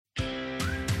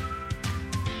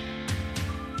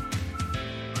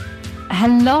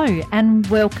Hello and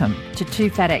welcome to Two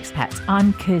Fat Expats.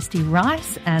 I'm Kirsty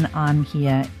Rice and I'm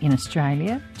here in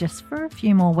Australia just for a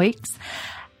few more weeks.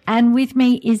 And with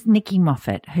me is Nikki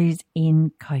Moffat, who's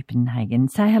in Copenhagen.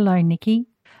 Say hello, Nikki.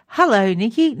 Hello,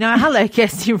 Nikki. No, hello,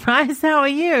 Kirsty Rice. How are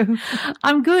you?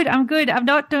 I'm good. I'm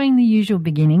not doing the usual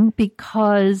beginning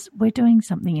because we're doing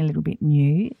something a little bit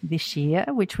new this year,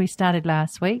 which we started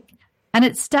last week. And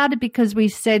it started because we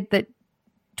said that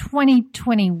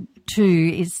 2022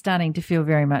 is starting to feel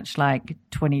very much like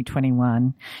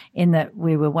 2021 in that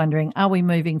we were wondering, are we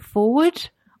moving forward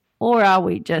or are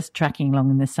we just tracking along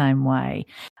in the same way?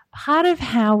 Part of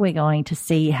how we're going to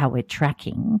see how we're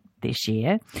tracking this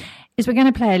year is we're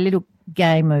going to play a little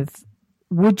game of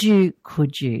would you,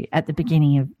 could you at the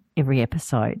beginning of every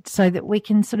episode so that we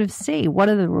can sort of see what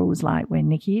are the rules like where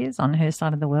Nikki is on her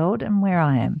side of the world and where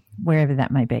I am, wherever that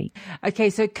may be. Okay,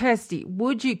 so Kirsty,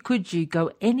 would you, could you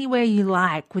go anywhere you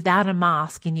like without a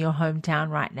mask in your hometown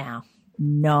right now?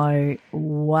 No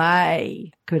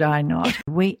way could I not.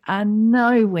 We are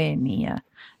nowhere near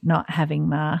not having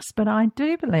masks, but I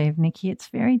do believe, Nikki, it's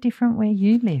very different where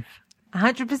you live.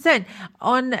 100%.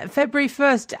 On February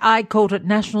 1st, I called it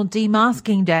National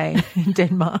Demasking Day in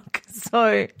Denmark.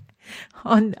 So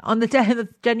on the day of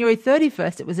January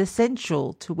 31st, it was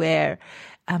essential to wear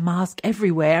a mask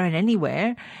everywhere and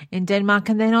anywhere in Denmark.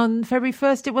 And then on February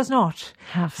 1st, it was not.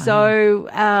 How funny. So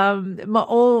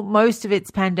most of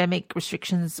its pandemic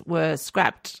restrictions were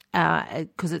scrapped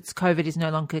because COVID is no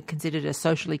longer considered a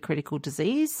socially critical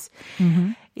disease.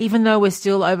 Mm-hmm. Even though we're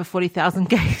still over 40,000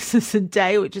 cases a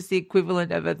day, which is the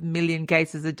equivalent of 1 million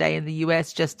cases a day in the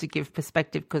US, just to give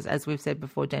perspective, because as we've said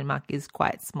before, Denmark is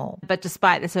quite small. But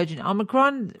despite the surge in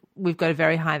Omicron, we've got a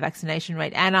very high vaccination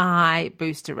rate and a high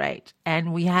booster rate.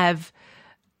 And we have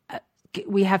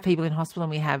people in hospital and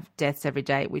we have deaths every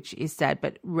day, which is sad.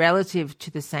 But relative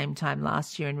to the same time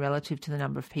last year and relative to the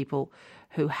number of people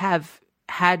who have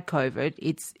had COVID,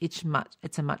 it's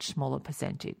a much smaller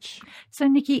percentage. So,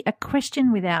 Nikki, a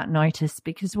question without notice,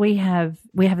 because we have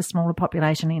a smaller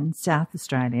population in South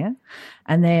Australia,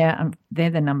 and they're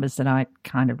the numbers that I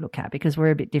kind of look at because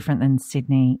we're a bit different than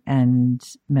Sydney and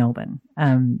Melbourne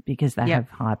because they have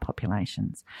high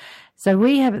populations. So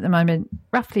we have at the moment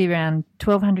roughly around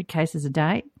 1,200 cases a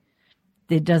day.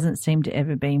 There doesn't seem to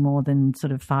ever be more than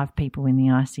sort of 5 people in the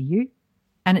ICU,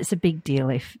 and it's a big deal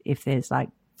if there's like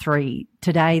 3.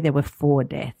 Today there were 4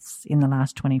 deaths in the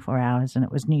last 24 hours and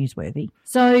it was newsworthy.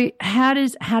 So how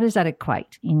does that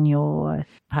equate in your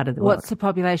part of the world? What's the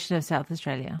population of South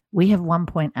Australia? We have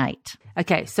 1.8.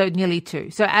 Okay, so nearly 2.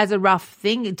 So as a rough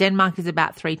thing, Denmark is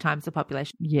about 3 times the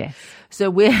population. Yes. So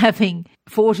we're having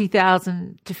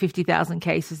 40,000 to 50,000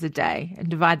 cases a day, and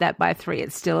divide that by 3,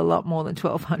 it's still a lot more than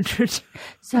 1,200.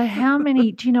 So how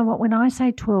many, do you know what, when I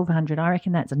say 1,200, I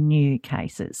reckon that's new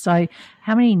cases. So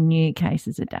how many new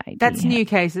cases a day? That's new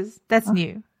cases. That's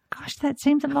new. Gosh, that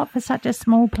seems a lot for such a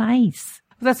small place.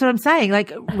 That's what I'm saying.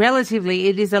 Like, relatively,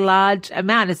 it is a large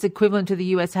amount. It's equivalent to the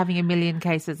US having 1 million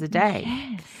cases a day.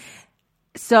 Yes.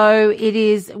 So it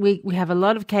is, we have a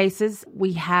lot of cases.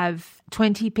 We have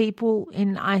 20 people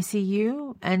in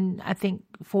ICU and I think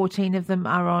 14 of them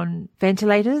are on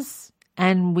ventilators.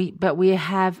 But we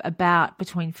have about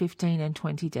between 15 and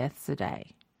 20 deaths a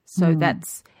day. So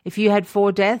that's, if you had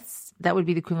 4 deaths, that would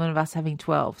be the equivalent of us having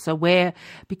 12. So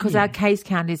because our case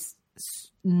count is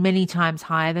many times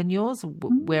higher than yours,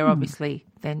 we're obviously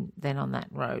then on that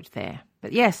road there.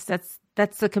 But yes,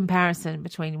 that's the comparison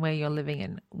between where you're living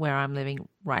and where I'm living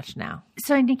right now.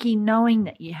 So, Nikki, knowing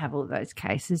that you have all those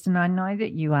cases, and I know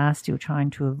that you are still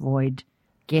trying to avoid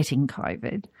getting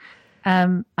COVID,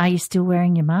 are you still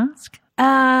wearing your mask?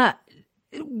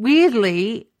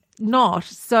 Weirdly, not.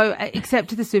 So, except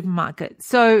to the supermarket.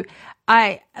 So,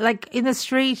 I, like in the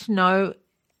street, no.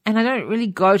 And I don't really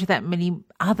go to that many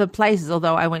other places,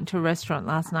 although I went to a restaurant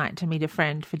last night to meet a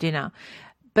friend for dinner.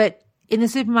 But in the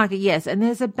supermarket, yes. And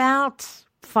there's about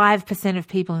 5% of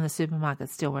people in the supermarket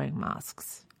still wearing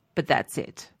masks. But that's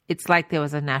it. It's like there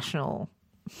was a national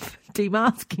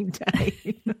demasking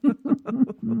day.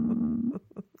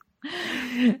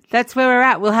 That's where we're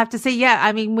at. We'll have to see. Yeah,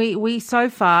 I mean, we so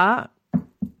far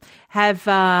have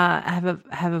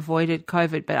avoided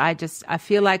COVID, but I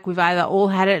feel like we've either all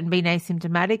had it and been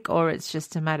asymptomatic, or it's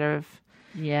just a matter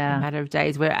of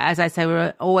days. Where, as I say,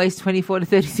 we're always 24 to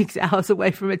 36 hours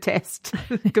away from a test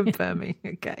confirming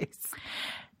a case.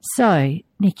 So,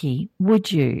 Nikki,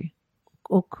 would you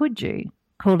or could you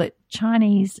call it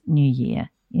Chinese New Year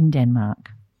in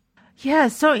Denmark? Yeah,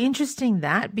 so interesting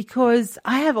that, because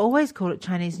I have always called it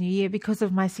Chinese New Year because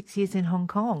of my 6 years in Hong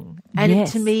Kong. And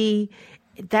Yes. to me,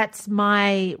 that's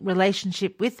my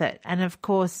relationship with it. And of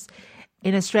course,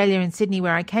 in Australia, in Sydney,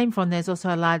 where I came from, there's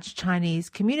also a large Chinese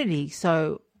community.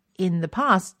 So in the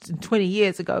past, 20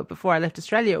 years ago, before I left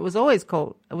Australia, it was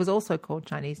also called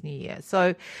Chinese New Year.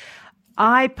 So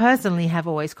I personally have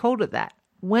always called it that.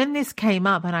 When this came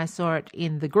up and I saw it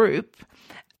in the group.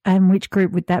 And which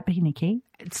group would that be, Nikki?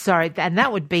 Sorry, and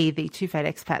that would be the Two Fat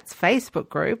Expats Facebook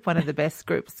group, one of the best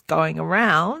groups going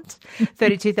around.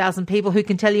 32,000 people who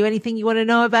can tell you anything you want to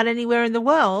know about anywhere in the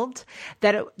world.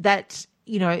 That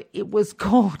you know, it was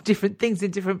called different things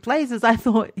in different places. I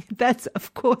thought,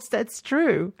 of course, that's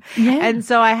true. Yeah. And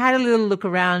so I had a little look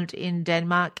around in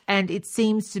Denmark, and it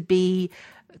seems to be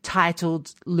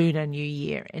titled Lunar New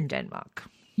Year in Denmark.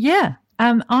 Yeah.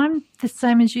 I'm the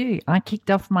same as you. I kicked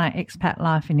off my expat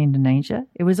life in Indonesia.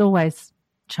 It was always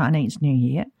Chinese New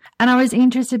Year. And I was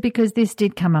interested because this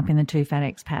did come up in the Two Fat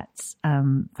Expats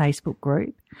Facebook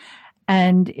group.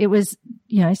 And it was,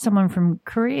 you know, someone from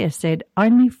Korea said,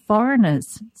 only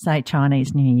foreigners say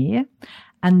Chinese New Year,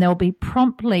 and they'll be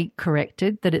promptly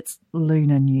corrected that it's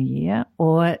Lunar New Year,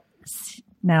 or,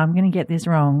 now I'm going to get this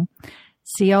wrong,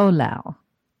 Seolao.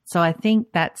 So I think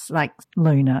that's like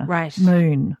lunar. Right.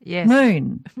 Moon. Yes.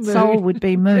 Moon. Seoul would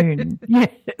be moon. Yes.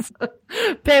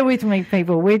 Bear with me,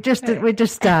 people. We're just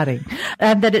starting.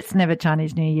 That it's never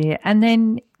Chinese New Year. And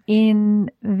then in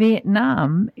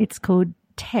Vietnam, it's called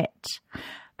Tet.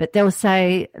 But they'll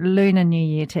say Lunar New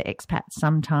Year to expats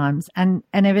sometimes. And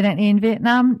evidently in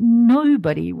Vietnam,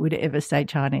 nobody would ever say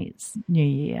Chinese New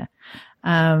Year.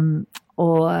 And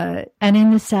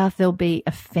in the South, they'll be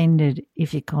offended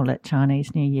if you call it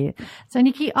Chinese New Year. So,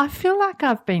 Nikki, I feel like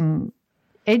I've been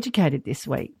educated this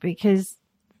week because,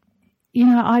 you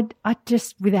know, I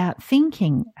just, without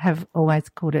thinking, have always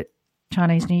called it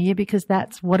Chinese New Year because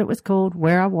that's what it was called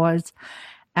where I was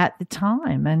at the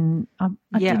time. And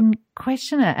I didn't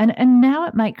question it. And now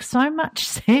it makes so much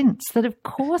sense that, of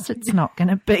course, it's not going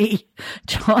to be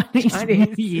Chinese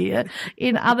New Year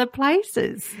in other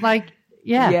places. Like,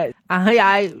 yeah.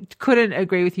 I couldn't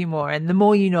agree with you more. And the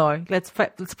more you know, let's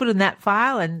put in that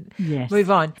file and move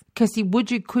on. Kirsty,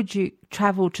 could you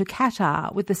travel to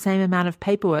Qatar with the same amount of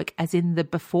paperwork as in the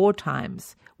before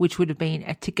times, which would have been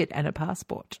a ticket and a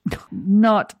passport?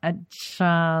 Not a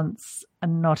chance.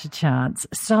 Not a chance.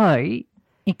 So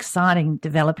exciting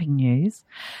developing news.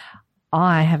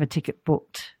 I have a ticket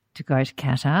booked to go to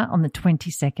Qatar on the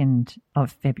 22nd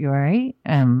of February.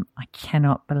 I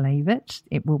cannot believe it.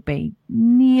 It will be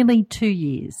nearly 2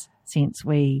 years since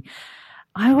I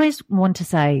always want to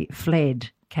say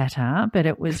fled Qatar, but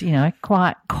it was, you know,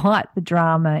 quite the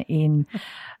drama in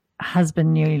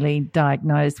husband newly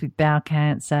diagnosed with bowel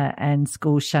cancer and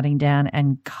schools shutting down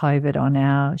and COVID on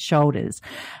our shoulders.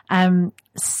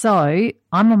 So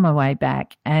I'm on my way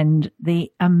back, and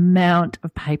the amount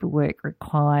of paperwork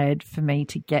required for me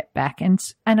to get back,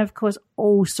 and of course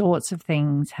all sorts of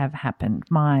things have happened.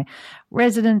 My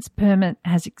residence permit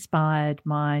has expired.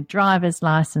 My driver's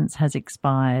license has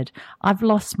expired. I've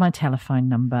lost my telephone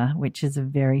number, which is a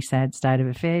very sad state of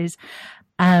affairs.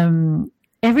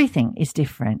 Everything is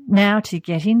different. Now, to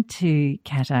get into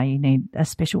Qatar, you need a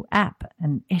special app,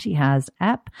 an Etihad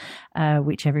app,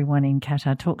 which everyone in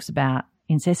Qatar talks about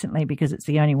incessantly because it's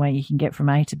the only way you can get from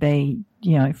A to B,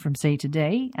 you know, from C to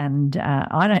D, and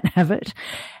I don't have it.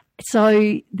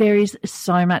 So there is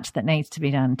so much that needs to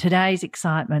be done. Today's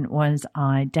excitement was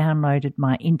I downloaded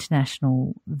my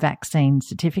international vaccine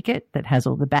certificate that has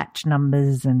all the batch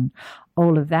numbers and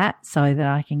all of that so that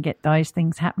I can get those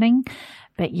things happening.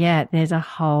 But, yeah, there's a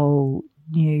whole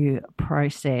new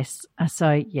process.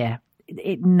 So, yeah,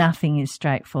 nothing is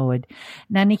straightforward.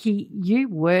 Now, Nikki, you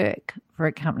work for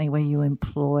a company where you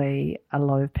employ a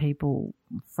lot of people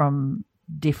from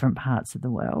different parts of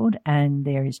the world, and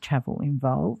there is travel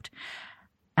involved.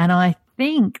 And I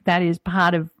think that is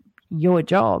part of your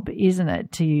job, isn't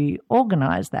it, to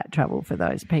organise that travel for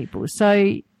those people?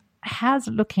 So how's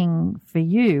it looking for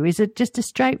you? Is it just a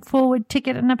straightforward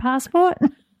ticket and a passport?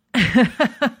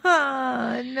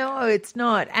 No, it's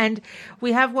not. And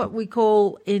we have what we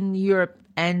call in Europe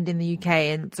and in the UK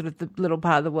and sort of the little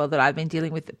part of the world that I've been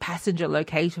dealing with, the passenger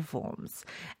locator forms.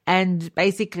 And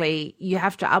basically you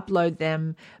have to upload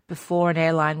them before an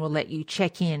airline will let you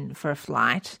check in for a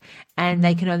flight, and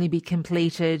they can only be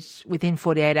completed within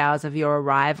 48 hours of your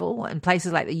arrival. In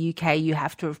places like the UK, you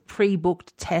have to have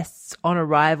pre-booked tests on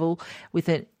arrival with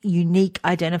a unique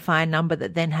identifier number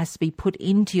that then has to be put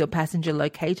into your passenger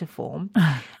locator form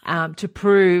to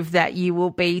prove that you will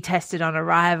be tested on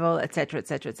arrival, et cetera, et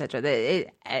cetera, et cetera.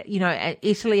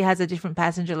 Italy has a different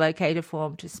passenger locator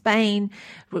form to Spain,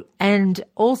 and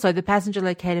also also the passenger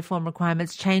locator form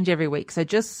requirements change every week. So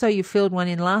just so you filled one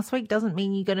in last week doesn't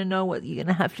mean you're going to know what you're going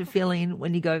to have to fill in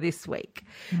when you go this week.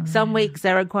 Some weeks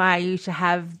they require you to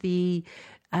have the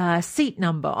seat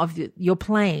number of your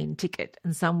plane ticket,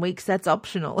 and some weeks that's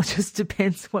optional. It just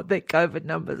depends what their COVID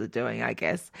numbers are doing, I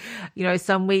guess. You know,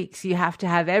 some weeks you have to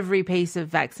have every piece of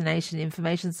vaccination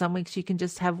information. Some weeks you can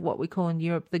just have what we call in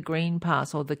Europe the green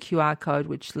pass, or the QR code,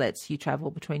 which lets you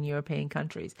travel between European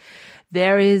countries.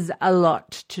 There is a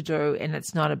lot to do, and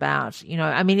it's not about, you know,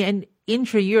 I mean, and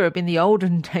intra-Europe in the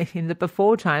olden days, in the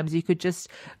before times, you could just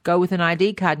go with an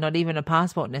ID card, not even a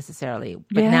passport necessarily.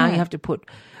 But now you have to put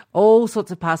all sorts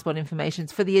of passport information.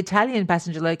 For the Italian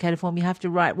passenger locator form, you have to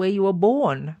write where you were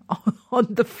born on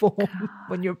the form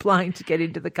when you're applying to get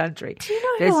into the country. Do you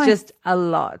know There's just a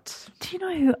lot. Do you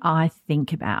know who I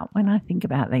think about when I think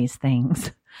about these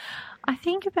things? I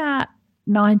think about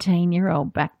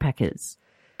 19-year-old backpackers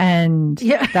and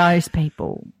those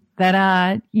people that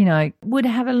are, you know, would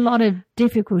have a lot of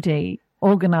difficulty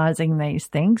organising these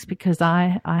things, because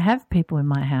I have people in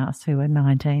my house who are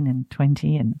 19 and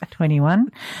 20 and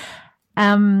 21.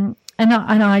 And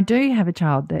I do have a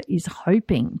child that is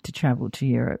hoping to travel to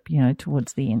Europe, you know,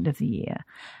 towards the end of the year.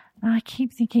 And I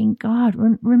keep thinking, God,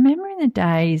 remember in the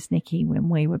days, Nikki, when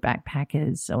we were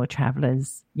backpackers or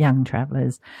travellers, young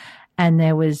travellers, and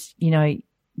there was, you know,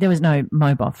 there was no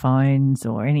mobile phones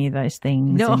or any of those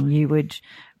things. No. And you would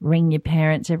ring your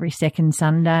parents every second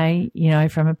Sunday, you know,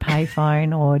 from a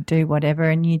payphone or do whatever,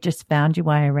 and you just found your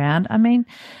way around. I mean,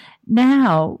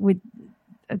 now with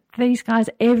these guys,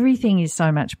 everything is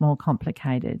so much more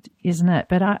complicated, isn't it?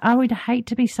 But I would hate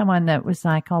to be someone that was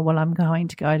like, oh, well, I'm going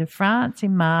to go to France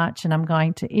in March and I'm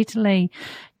going to Italy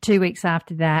 2 weeks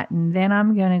after that, and then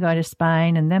I'm going to go to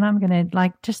Spain, and then I'm going to,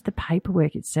 like, just the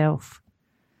paperwork itself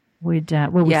would,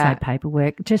 we say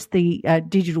paperwork, just the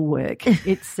digital work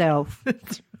itself.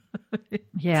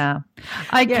 Yeah.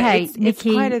 Okay, it's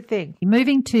Nikki, quite a thing.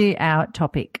 Moving to our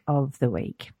topic of the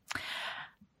week.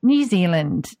 New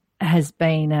Zealand has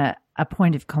been a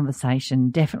point of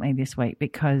conversation definitely this week,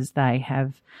 because they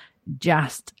have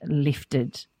just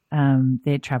lifted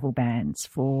their travel bans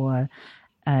for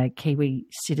Kiwi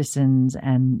citizens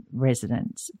and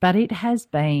residents. But it has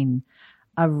been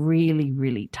a really,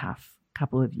 really tough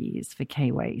couple of years for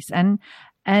Kiwis.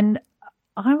 And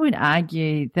I would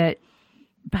argue that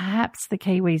perhaps the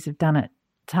Kiwis have done it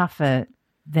tougher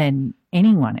than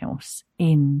anyone else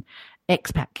in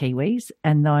expat Kiwis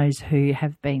and those who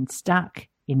have been stuck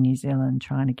in New Zealand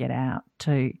trying to get out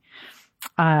too.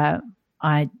 I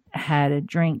had a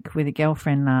drink with a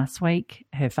girlfriend last week.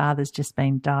 Her father's just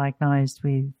been diagnosed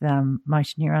with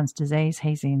motor neurons disease.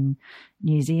 He's in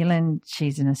New Zealand.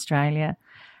 She's in Australia.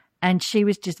 And she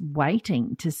was just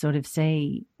waiting to sort of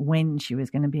see when she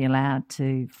was going to be allowed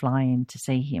to fly in to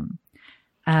see him.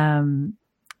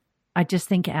 I just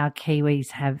think our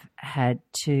Kiwis have had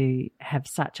to have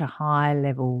such a high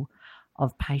level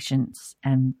of patience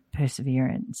and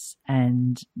perseverance,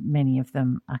 and many of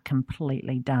them are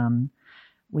completely done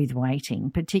with waiting,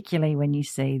 particularly when you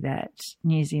see that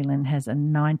New Zealand has a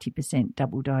 90%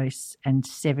 double dose and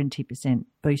 70%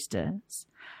 boosters.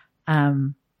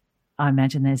 I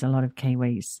imagine there's a lot of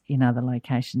Kiwis in other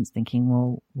locations thinking,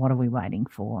 well, what are we waiting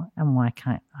for and why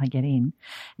can't I get in?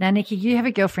 Now, Nikki, you have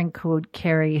a girlfriend called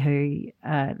Kerry who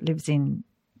lives in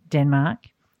Denmark,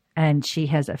 and she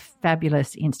has a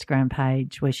fabulous Instagram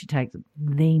page where she takes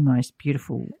the most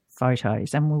beautiful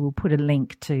photos, and we will put a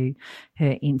link to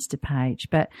her Insta page.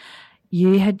 But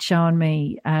you had shown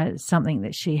me something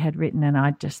that she had written, and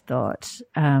I just thought,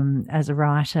 as a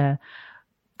writer,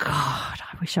 God,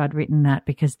 I wish I'd written that,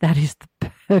 because that is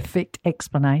the perfect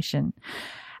explanation.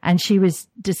 And she was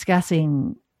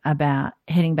discussing about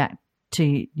heading back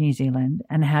to New Zealand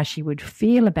and how she would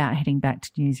feel about heading back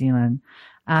to New Zealand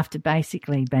after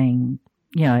basically being,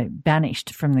 you know,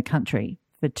 banished from the country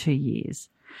for 2 years.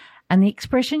 And the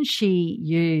expression she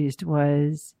used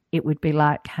was, it would be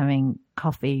like having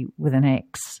coffee with an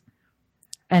ex.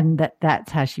 And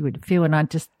that's how she would feel. And I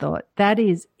just thought that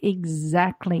is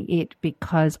exactly it,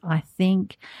 because I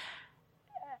think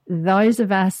those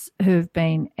of us who have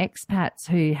been expats,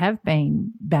 who have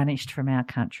been banished from our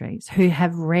countries, who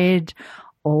have read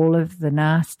all of the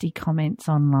nasty comments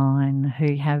online,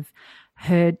 who have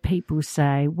heard people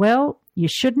say, well, you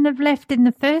shouldn't have left in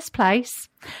the first place,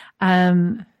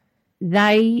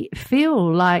 they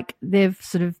feel like they've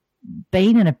sort of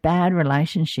been in a bad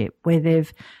relationship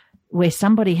where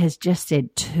somebody has just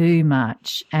said too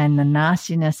much and the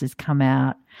nastiness has come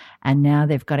out, and now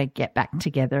they've got to get back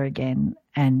together again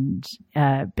and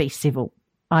be civil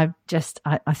I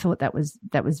thought that was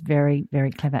very,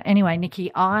 very clever. Anyway,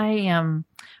 Nikki, I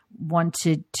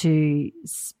wanted to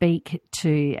speak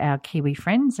to our Kiwi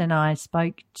friends, and I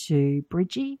spoke to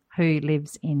Bridgie, who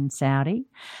lives in Saudi.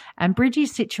 And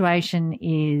Bridgie's situation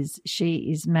is she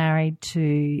is married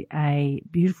to a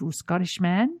beautiful Scottish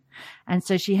man, and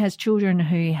so she has children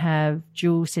who have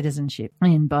dual citizenship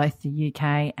in both the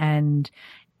UK and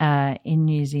in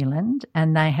New Zealand,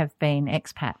 and they have been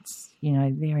expats,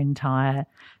 their entire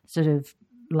sort of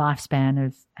lifespan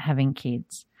of having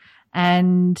kids.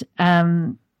 And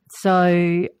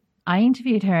so I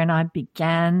interviewed her, and I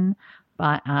began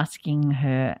by asking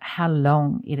her how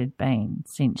long it had been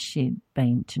since she'd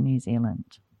been to New Zealand.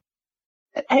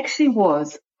 It actually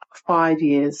was 5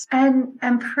 years. And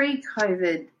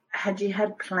pre-COVID, had you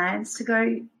had plans to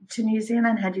go to New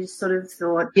Zealand? Had you sort of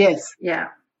thought? Yes. Yeah.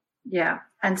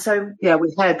 And so... Yeah,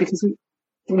 we had, because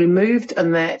we moved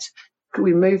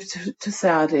we moved to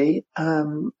Saudi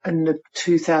in the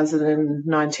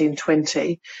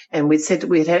 2019-20, and we'd said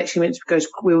we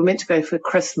were meant to go for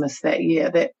Christmas that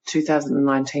year, that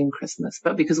 2019 Christmas,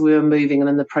 but because we were moving and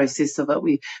in the process of it,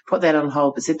 we put that on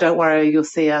hold, but said, don't worry, you'll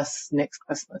see us next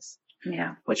Christmas.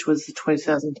 Yeah. Which was the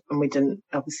 20,000, and we didn't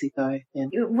obviously go then.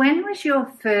 When was your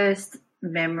first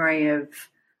memory of,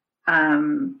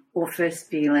 or first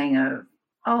feeling of,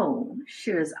 oh,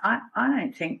 shiz, I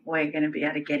don't think we're going to be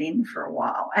able to get in for a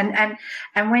while. And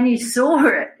when you saw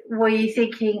it, were you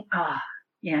thinking,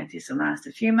 this will last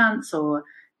a few months, or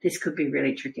this could be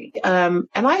really tricky? And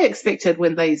I expected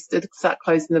when they did start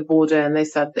closing the border and they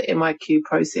started the MIQ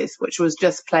process, which was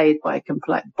just played by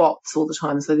complete bots all the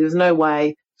time. So there was no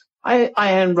way I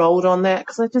enrolled on that,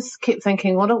 because I just kept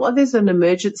thinking, well, there's an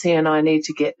emergency and I need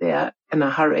to get there in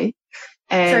a hurry.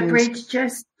 And so, Bridge,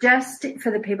 just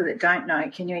for the people that don't know,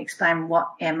 can you explain what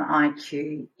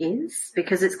MIQ is?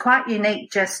 Because it's quite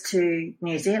unique just to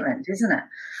New Zealand, isn't it?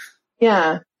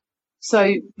 Yeah.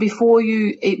 So before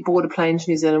you board a plane to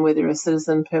New Zealand, whether you're a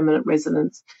citizen, permanent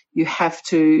resident, you have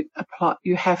to apply.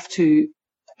 You have to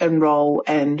enrol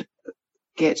and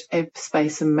get a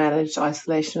space in managed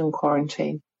isolation and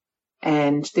quarantine.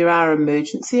 And there are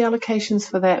emergency allocations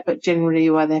for that, but generally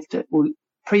you either have to.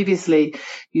 Previously,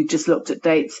 you just looked at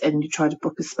dates and you tried to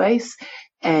book a space,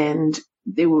 and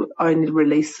they will only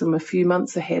release them a few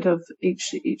months ahead of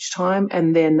each time.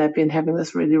 And then they've been having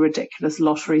this really ridiculous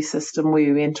lottery system where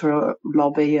you enter a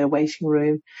lobby, a waiting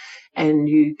room, and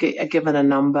you get given a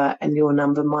number, and your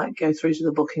number might go through to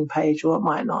the booking page or it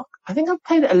might not. I think I've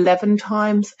paid 11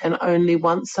 times and only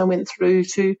once I went through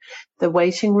to the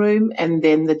waiting room, and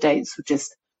then the dates were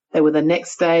they were the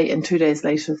next day and 2 days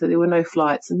later, so there were no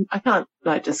flights. And I can't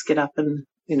just get up and,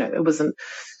 it wasn't,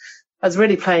 I was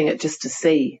really playing it just to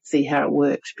see how it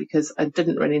worked, because I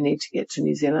didn't really need to get to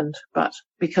New Zealand, but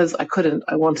because I couldn't,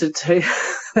 I wanted to.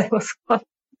 That was fun.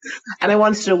 And I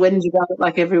wanted to whinge about it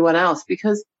like everyone else,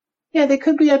 because, there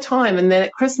could be a time. And then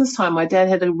at Christmas time, my dad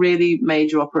had a really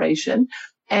major operation,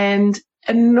 and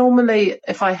normally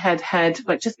if I had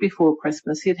just before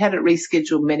Christmas, he'd had it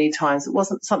rescheduled many times. It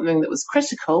wasn't something that was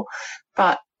critical,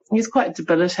 but he was quite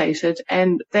debilitated.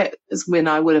 And that is when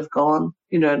I would have gone,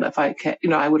 if I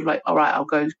would have all right,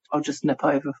 I'll just nip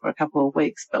over for a couple of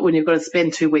weeks. But when you've got to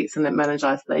spend 2 weeks in that managed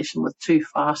isolation with 2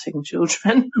 farting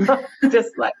children, just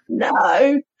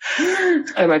no.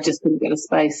 And I just couldn't get a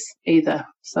space either.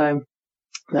 So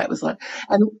that was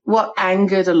and what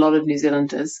angered a lot of New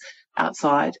Zealanders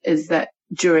outside is that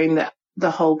during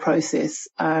the whole process,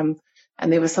 and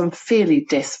there were some fairly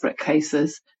desperate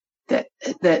cases that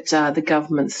the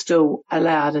government still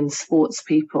allowed in sports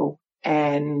people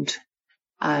and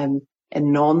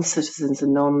non-citizens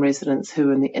and non-residents who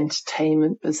were in the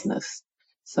entertainment business.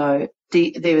 So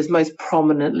there was most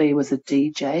prominently was a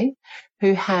DJ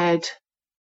who had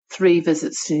 3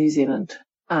 visits to New Zealand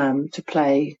to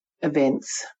play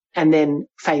events, and then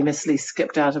famously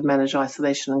skipped out of managed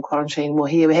isolation and quarantine. Well,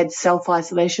 he had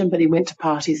self-isolation, but he went to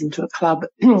parties and to a club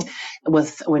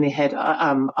when he had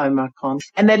Omicron.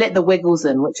 And they let the Wiggles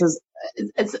in, which is,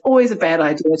 it's always a bad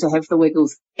idea to have the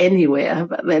Wiggles anywhere,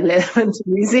 but they let them into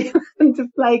New Zealand to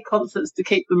play concerts to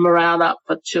keep the morale up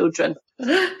for children.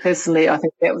 Personally, I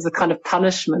think that was a kind of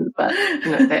punishment, but,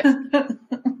 that.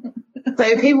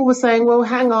 So people were saying, well,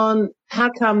 hang on, how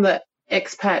come that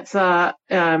expats are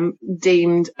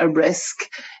deemed a risk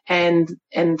and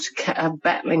are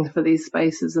battling for these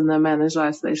spaces in their managed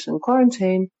isolation and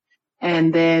quarantine,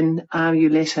 and then you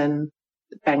let in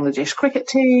Bangladesh cricket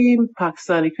team,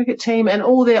 Pakistani cricket team, and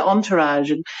all their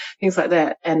entourage and things like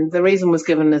that. And the reason was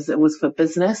given as it was for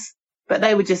business, but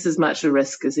they were just as much a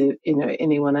risk as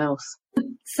anyone else.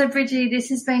 So, Bridgie, this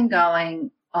has been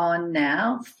going on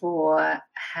now for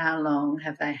how long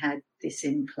have they had this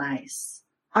in place?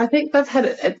 I think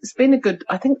it's been a good,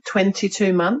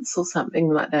 22 months or something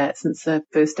like that since the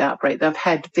first outbreak. They've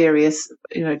had various,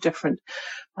 different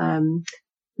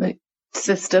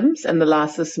systems, and the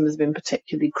last system has been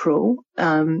particularly cruel.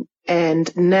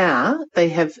 And now they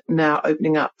have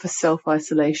opening up for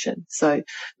self-isolation. So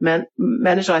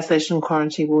managed isolation and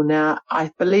quarantine will now,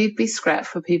 I believe, be scrapped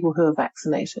for people who are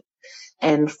vaccinated.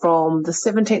 And from the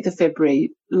 17th of February,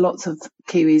 lots of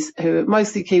Kiwis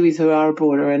mostly Kiwis who are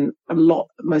abroad and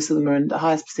most of them are in the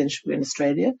highest percentage in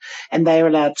Australia, and they are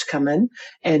allowed to come in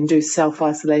and do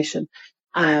self-isolation.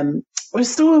 It's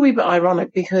still a wee bit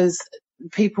ironic because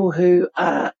people who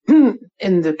are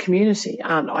in the community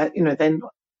aren't, then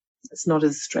it's not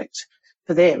as strict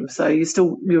for them. So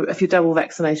if you're double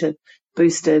vaccinated,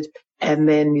 boosted, and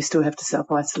then you still have to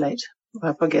self-isolate.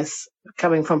 I guess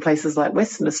coming from places like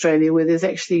Western Australia where there's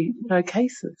actually no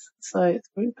cases. So it's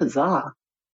very bizarre.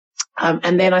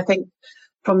 And then I think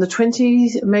from the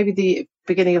 20s, maybe the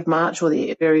beginning of March or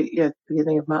the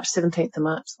beginning of March, 17th of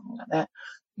March, something like that,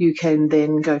 you can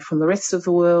then go from the rest of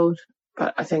the world.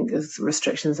 But I think the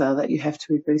restrictions are that you have to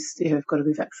be boosted, you have got to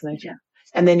be vaccinated. Yeah.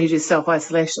 And then you do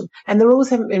self-isolation. And the rules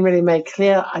haven't been really made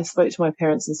clear. I spoke to my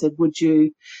parents and said, would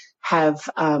you have,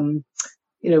 can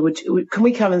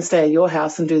we come and stay at your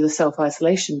house and do the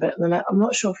self-isolation? But I'm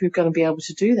not sure if you're going to be able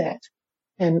to do that.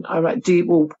 And I'm like,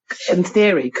 in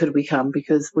theory, could we come?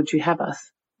 Because would you have us?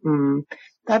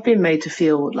 They've been made to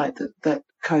feel like that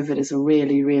COVID is a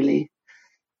really, really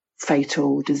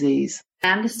fatal disease. I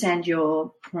understand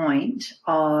your point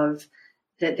of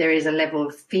that there is a level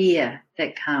of fear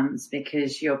that comes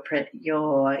because you're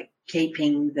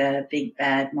keeping the big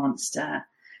bad monster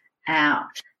out.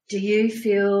 Do you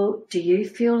feel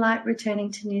like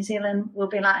returning to New Zealand will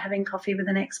be like having coffee with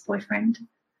an ex-boyfriend?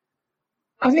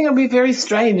 I think it'll be very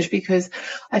strange because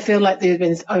I feel like there have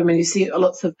been, you see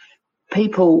lots of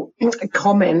people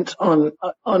comment on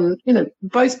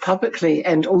both publicly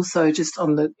and also just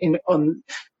on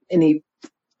any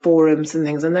forums and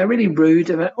things, and they're really rude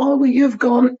about, you've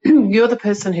gone, you're the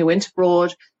person who went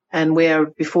abroad, and where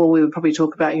before we would probably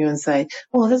talk about you and say,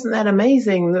 isn't that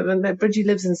amazing that Bridgie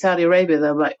lives in Saudi Arabia?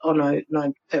 They're like, no,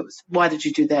 why did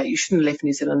you do that? You shouldn't have left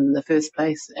New Zealand in the first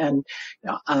place, and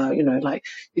you're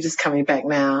just coming back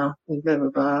now, and blah blah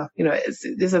blah.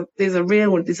 There's a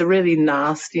really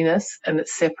nastiness, and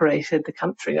it's separated the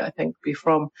country, I think,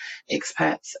 from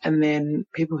expats and then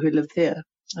people who live there.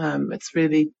 It's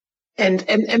really And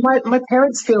my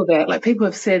parents feel that, like people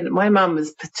have said, my mum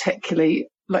is particularly,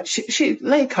 like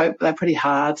they cope, they're pretty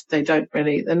hard.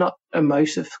 They're not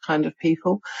emotive kind of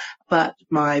people. But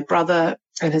my brother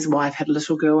and his wife had a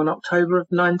little girl in October of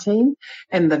 19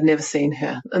 and they've never seen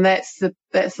her. And that's the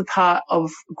part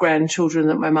of grandchildren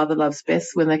that my mother loves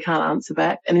best, when they can't answer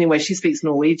back. And anyway, she speaks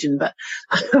Norwegian, but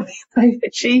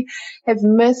she has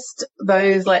missed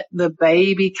those, like the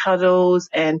baby cuddles,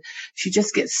 and she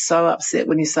just gets so upset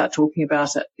when you start talking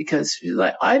about it, because she's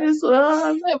like, that was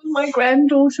my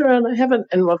granddaughter and I haven't.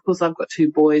 And of course I've got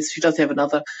two boys. She does have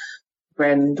another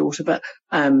granddaughter, but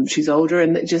she's older,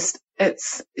 and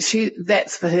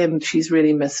that's for him, she's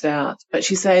really missed out. But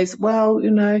she says,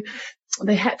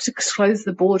 they had to close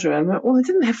the border. I'm like, it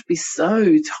didn't have to be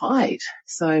so tight.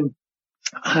 So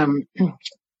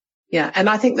yeah, and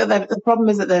I think that the problem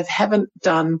is that they haven't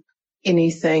done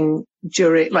anything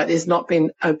during, like there's not been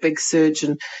a big surge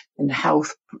in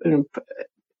health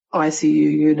ICU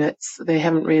units. They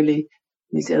haven't really.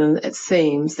 New Zealand, it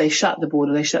seems, they shut the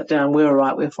border, they shut down, we're all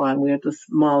right, we're fine, we're just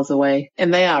miles away.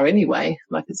 And they are anyway.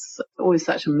 Like, it's always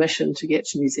such a mission to get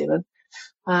to New Zealand.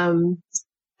 And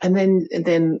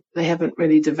then they haven't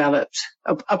really developed,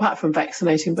 apart from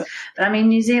vaccinating. But I mean,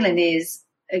 New Zealand is,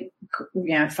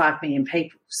 5 million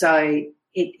people, so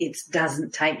it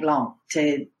doesn't take long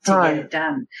to get it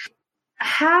done.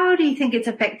 How do you think it's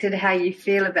affected how you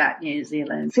feel about New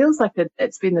Zealand? It feels like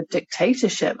it's been a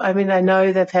dictatorship. I mean, I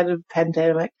know they've had a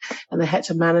pandemic and they had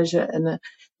to manage it in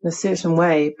a certain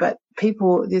way, but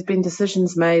there's been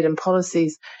decisions made and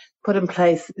policies put in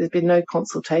place that there's been no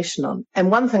consultation on. And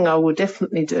one thing I will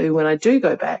definitely do when I do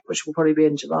go back, which will probably be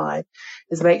in July,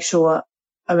 is make sure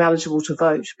I'm eligible to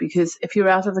vote, because if you're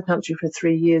out of the country for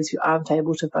 3 years, you aren't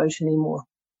able to vote anymore.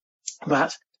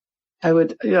 But I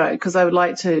would, because I would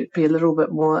like to be a little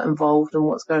bit more involved in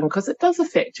what's going on, because it does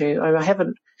affect you. I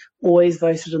haven't always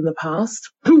voted in the past,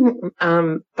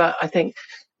 but I think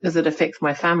because it affects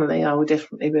my family, I will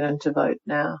definitely be going to vote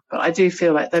now. But I do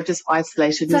feel like they've just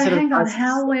isolated. So hang on,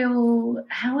 how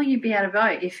will you be able to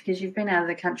vote because you've been out of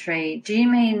the country? Do you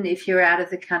mean if you're out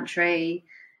of the country,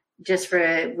 just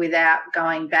for without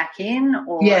going back in,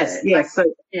 or yes. So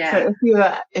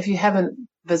if you haven't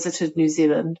visited New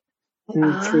Zealand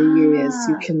in 3 years,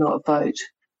 you cannot vote.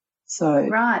 So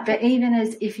right, but even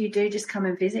if you do just come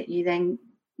and visit, you then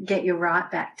get your right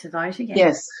back to vote again.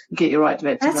 Yes, get your right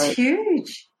back to vote. That's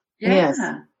huge. Yeah. Yes.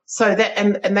 So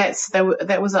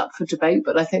that was up for debate,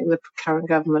 but I think the current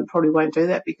government probably won't do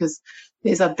that because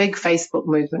there's a big Facebook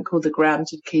movement called the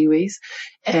Grounded Kiwis,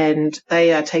 and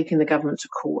they are taking the government to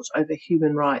court over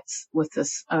human rights with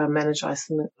this managed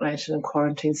isolation and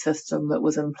quarantine system that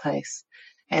was in place,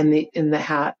 and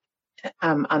how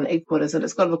unequal it is. And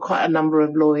it's got quite a number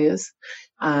of lawyers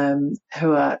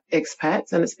who are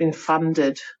expats, and it's been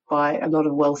funded by a lot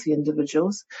of wealthy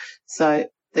individuals. So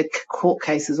the court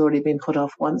case has already been put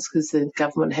off once because the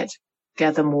government had to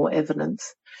gather more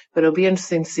evidence. But it'll be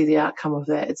interesting to see the outcome of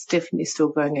that. It's definitely still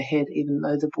going ahead, even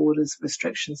though the borders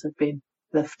restrictions have been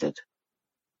lifted.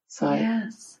 So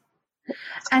yes.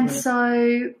 And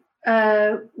so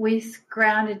with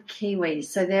Grounded Kiwis,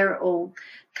 so they're all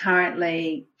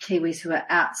currently Kiwis who are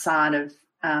outside of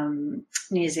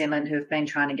New Zealand who have been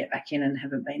trying to get back in and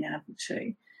haven't been able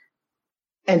to.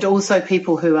 And also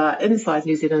people who are inside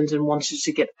New Zealand and wanted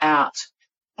to get out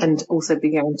and also be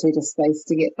guaranteed a space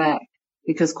to get back,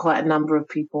 because quite a number of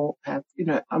people have,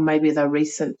 or maybe they're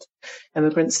recent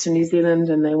immigrants to New Zealand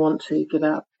and they want to get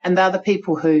out. And they're the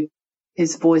people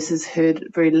whose voice is heard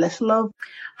very little of.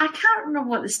 I can't remember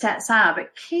what the stats are,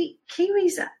 but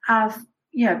Kiwis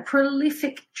are,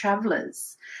 prolific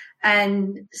travellers.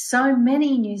 And so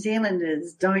many New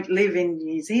Zealanders don't live in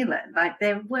New Zealand. Like,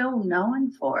 they're well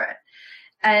known for it.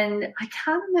 And I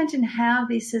can't imagine how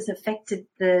this has affected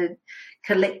the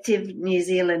collective New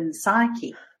Zealand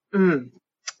psyche.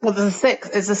 Well, there's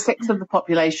a sixth of the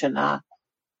population are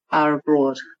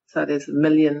abroad. So there's 1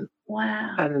 million.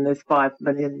 Wow. And then there's 5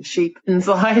 million sheep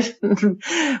inside,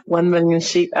 1 million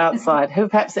sheep outside. Who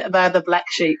perhaps they're the black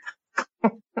sheep.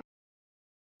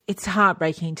 It's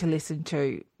heartbreaking to listen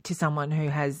to someone who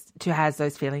has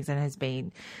those feelings and has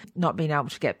not been able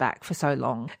to get back for so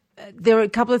long. There are a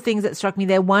couple of things that struck me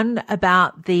there. One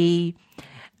about the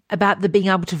being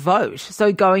able to vote.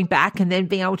 So going back and then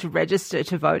being able to register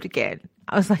to vote again.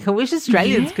 I was like, I wish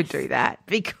Australians could do that,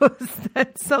 because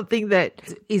that's something that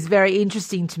is very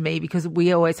interesting to me, because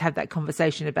we always have that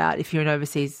conversation about if you're an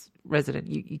overseas resident,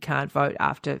 you can't vote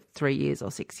after 3 years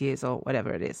or 6 years or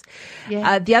whatever it is.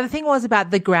 Yeah. The other thing was about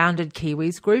the Grounded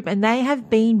Kiwis group, and they have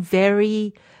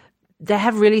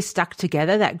really stuck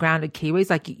together, that Grounded Kiwis.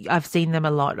 Like, I've seen them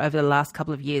a lot over the last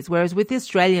couple of years. Whereas with the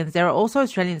Australians, there are also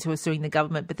Australians who are suing the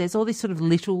government, but there's all these sort of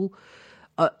little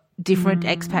different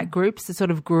expat groups that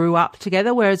sort of grew up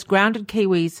together. Whereas Grounded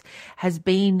Kiwis has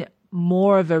been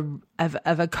more of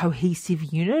a cohesive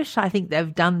unit. I think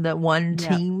they've done the one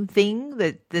team thing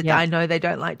that I know they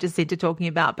don't like Jacinta talking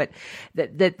about, but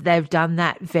that they've done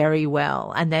that very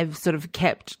well, and they've sort of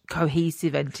kept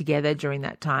cohesive and together during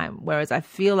that time. Whereas I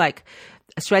feel like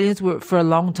Australians were for a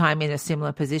long time in a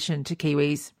similar position to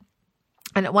Kiwis.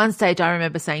 And at one stage I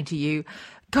remember saying to you,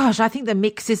 gosh, I think the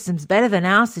mixed system's better than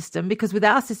our system, because with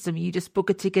our system, you just book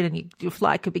a ticket and your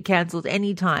flight could be cancelled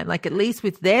anytime. Like, at least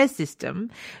with their system,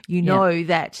 you know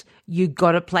that you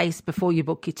got a place before you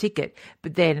book your ticket.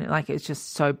 But then, like, it's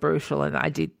just so brutal,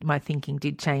 and my thinking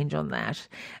did change on that.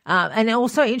 And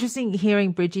also interesting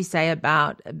hearing Bridgie say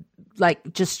about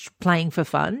like just playing for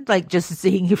fun, like just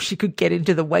seeing if she could get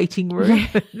into the waiting room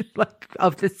like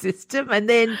of the system, and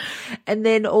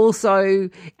then also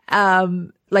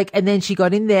and then she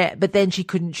got in there, but then she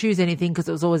couldn't choose anything because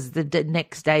it was always the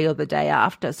next day or the day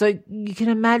after. So you can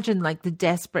imagine like the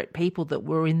desperate people that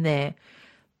were in there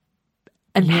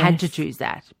and had to choose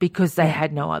that because they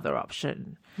had no other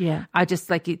option. Yeah.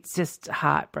 It's just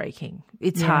heartbreaking.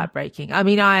 It's heartbreaking. I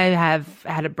mean, I have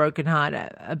had a broken heart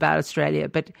about Australia,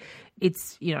 but I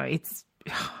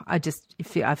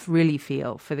really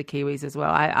feel for the Kiwis as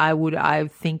well. I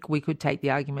think we could take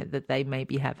the argument that they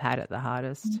maybe have had it the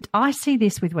hardest. I see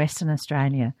this with Western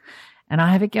Australia, and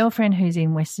I have a girlfriend who's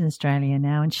in Western Australia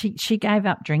now, and she gave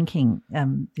up drinking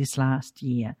this last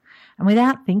year. And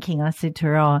without thinking, I said to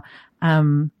her,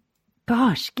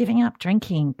 gosh, giving up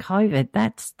drinking, COVID,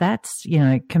 that's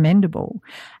commendable.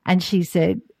 And she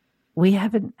said, we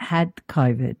haven't had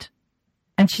COVID.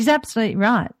 And she's absolutely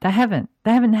right. They haven't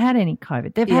had any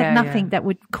COVID. They've had nothing that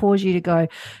would cause you to go,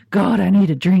 God, I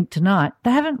need a drink tonight.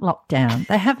 They haven't locked down.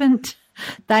 They haven't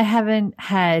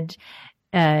had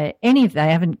any of.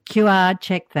 They haven't QR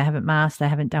checked. They haven't masked. They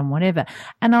haven't done whatever.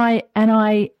 And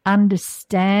I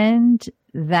understand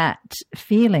that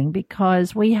feeling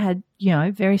because we had,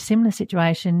 very similar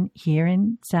situation here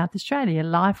in South Australia.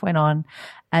 Life went on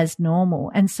as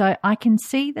normal. And so I can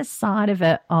see the side of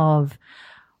it of,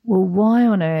 well, why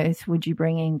on earth would you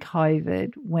bring in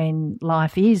COVID when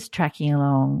life is tracking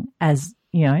along as,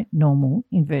 normal,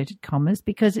 inverted commas,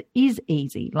 because it is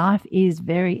easy. Life is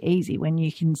very easy when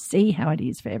you can see how it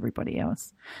is for everybody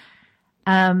else.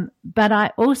 But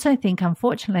I also think,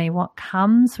 unfortunately, what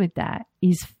comes with that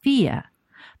is fear,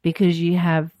 because you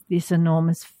have this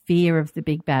enormous fear of the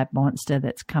big bad monster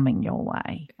that's coming your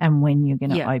way and when you're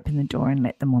going to open the door and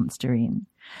let the monster in.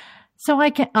 So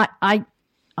I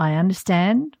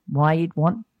understand why you'd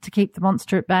want to keep the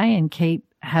monster at bay and keep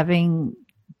having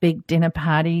big dinner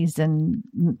parties and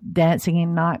dancing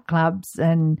in nightclubs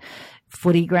and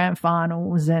footy grand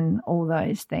finals and all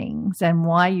those things, and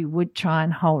why you would try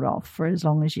and hold off for as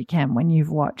long as you can when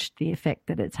you've watched the effect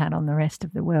that it's had on the rest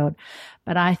of the world.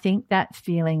 But I think that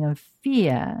feeling of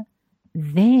fear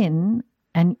then,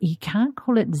 and you can't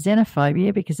call it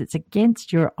xenophobia because it's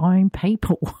against your own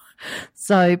people.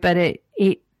 So, but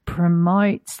it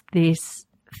promotes this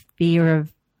fear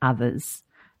of others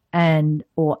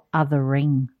or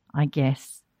othering, I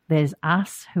guess. There's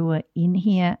us who are in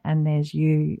here and there's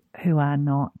you who are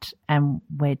not, and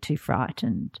we're too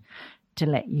frightened to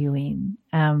let you in.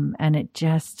 And it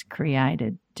just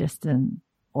created just an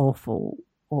awful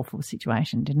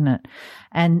situation, didn't it?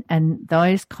 And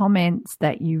those comments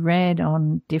that you read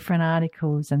on different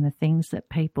articles and the things that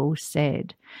people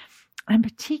said, and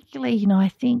particularly, I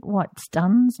think what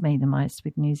stuns me the most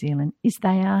with New Zealand is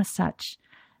they are such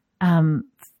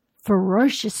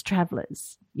ferocious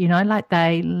travellers, like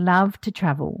they love to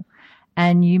travel,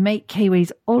 and you meet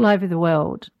Kiwis all over the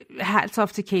world. Hats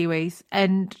off to Kiwis.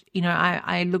 And,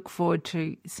 I look forward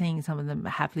to seeing some of them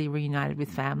happily reunited with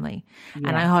family. Yeah.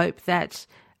 And I hope that,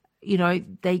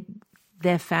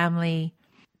 their family,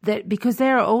 that because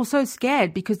they're also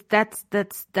scared, because that's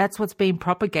what's being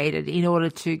propagated in order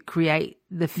to create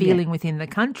the feeling within the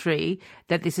country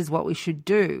that this is what we should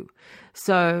do.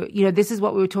 So, this is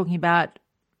what we were talking about,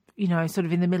 sort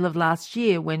of in the middle of last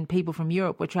year when people from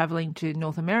Europe were traveling to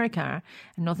North America,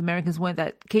 and North Americans weren't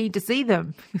that keen to see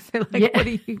them. They're like,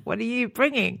 what are you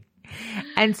bringing?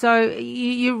 And so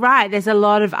you're right. There's a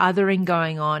lot of othering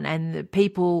going on, and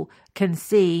people can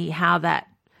see how that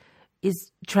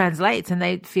translates, and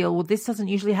they feel, well, this doesn't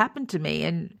usually happen to me.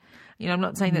 And, I'm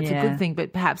not saying that's a good thing,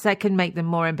 but perhaps that can make them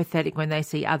more empathetic when they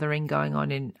see othering going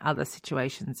on in other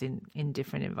situations in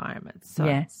different environments. So.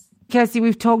 Yes. Kirsty,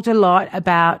 we've talked a lot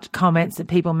about comments that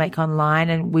people make online,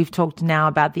 and we've talked now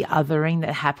about the othering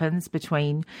that happens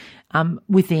between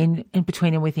within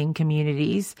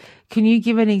communities. Can you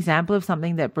give an example of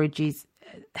something that Bridgie's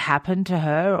happened to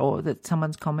her or that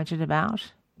someone's commented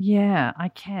about? Yeah, I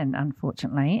can,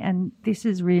 unfortunately, and this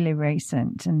is really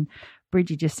recent, and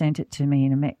Bridgie just sent it to me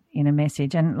in a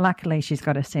message, and luckily she's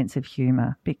got a sense of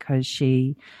humour because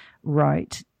she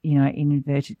wrote, in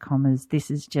inverted commas, this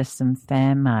is just some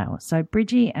fan mail. So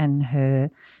Bridgie and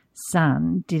her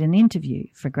son did an interview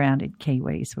for Grounded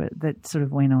Kiwis that sort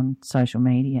of went on social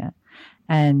media,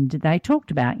 and they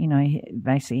talked about,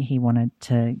 basically he wanted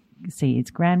to see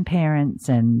his grandparents,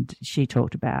 and she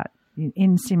talked about,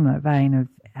 in similar vein of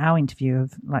our interview,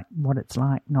 of like what it's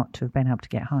like not to have been able to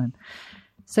get home.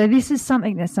 So this is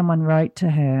something that someone wrote to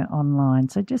her online.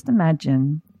 So just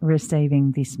imagine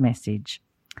receiving this message.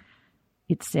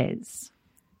 It says,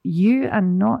 "You are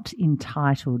not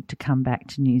entitled to come back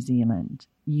to New Zealand.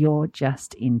 You're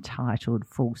just entitled,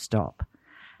 full stop.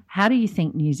 How do you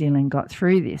think New Zealand got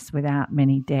through this without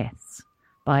many deaths?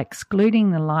 By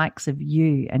excluding the likes of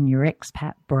you and your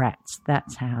expat brats,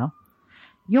 that's how.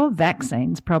 Your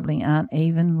vaccines probably aren't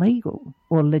even legal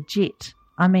or legit.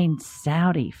 I mean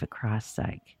Saudi, for Christ's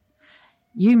sake.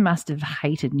 You must have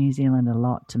hated New Zealand a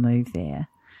lot to move there.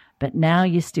 But now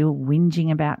you're still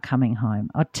whinging about coming home.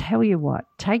 I'll tell you what,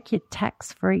 take your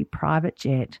tax-free private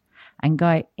jet and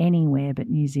go anywhere but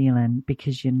New Zealand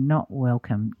because you're not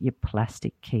welcome, you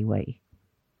plastic Kiwi."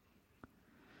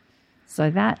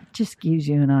 So that just gives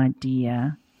you an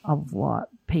idea of what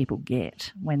people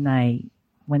get when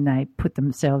they put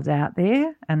themselves out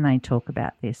there and they talk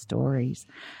about their stories.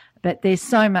 But there's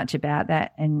so much about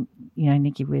that. And,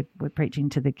 Nikki, we're preaching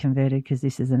to the converted because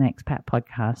this is an expat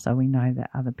podcast, so we know that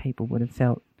other people would have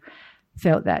felt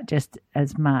that just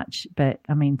as much. But,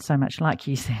 I mean, so much like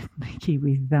you said, Nikki,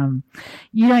 with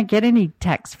you don't get any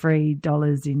tax-free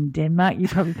dollars in Denmark. You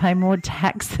probably pay more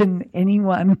tax than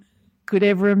anyone could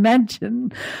ever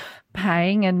imagine.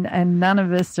 paying, and none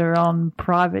of us are on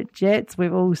private jets.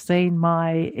 We've all seen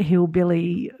my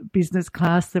hillbilly business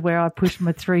class where I push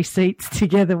my 3 seats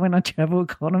together when I travel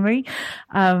economy.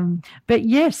 But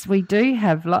yes, we do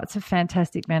have lots of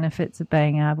fantastic benefits of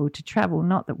being able to travel.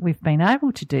 Not that we've been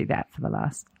able to do that for the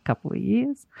last couple of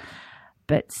years,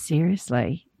 but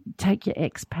seriously, take your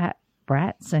expat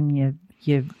brats and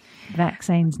your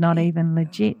vaccine's not even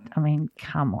legit. I mean,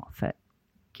 come off it.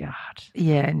 God.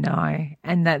 Yeah, no.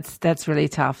 And that's really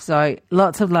tough. So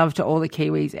lots of love to all the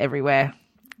Kiwis everywhere.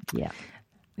 Yeah.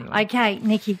 Anyway. Okay,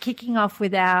 Nikki, kicking off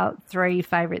with our 3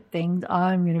 favourite things.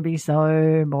 I'm going to be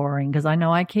so boring because I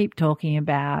know I keep talking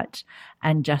about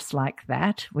And Just Like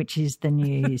That, which is the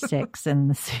new Sex and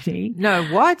the City. No,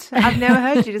 what? I've never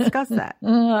heard you discuss that.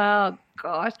 Oh,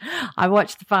 gosh. I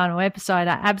watched the final episode.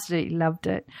 I absolutely loved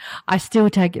it. I still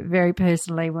take it very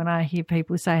personally when I hear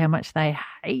people say how much they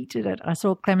hated it. I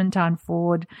saw Clementine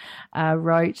Ford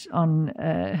wrote on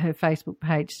her Facebook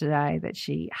page today that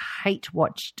she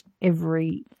hate-watched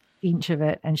every inch of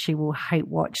it, and she will hate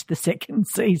watch the second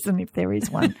season if there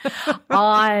is one.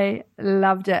 I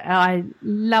loved it. I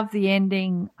loved the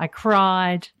ending. I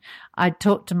cried. I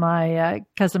talked to my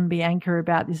cousin Bianca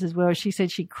about this as well. She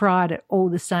said she cried at all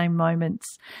the same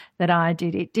moments that I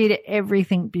did. It did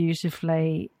everything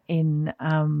beautifully in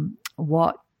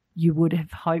what you would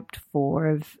have hoped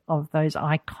for of those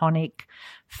iconic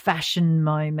fashion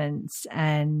moments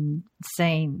and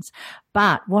scenes.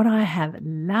 But what I have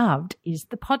loved is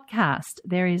the podcast.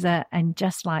 There is And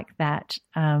Just Like That,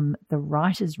 the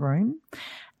writer's room,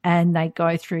 and they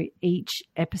go through each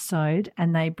episode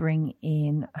and they bring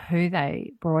in who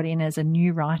they brought in as a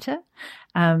new writer,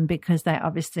 because they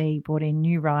obviously brought in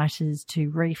new writers to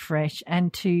refresh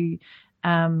and to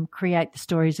create the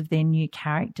stories of their new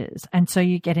characters. And so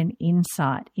you get an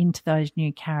insight into those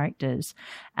new characters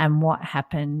and what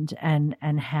happened and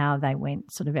how they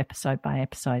went sort of episode by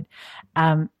episode.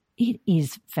 It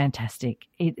is fantastic.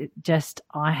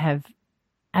 I have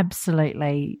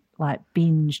absolutely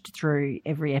binged through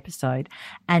every episode.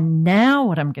 And now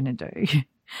what I'm going to do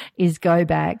is go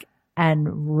back and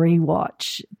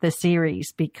rewatch the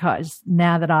series, because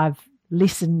now that I've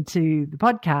listen to the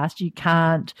podcast, you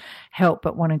can't help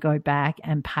but want to go back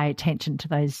and pay attention to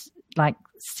those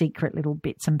secret little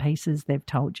bits and pieces they've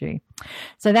told you.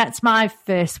 So that's my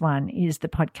first one, is the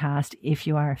podcast, if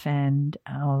you are a fan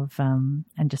of And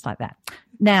Just Like That.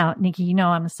 Now, Nikki, you know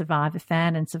I'm a Survivor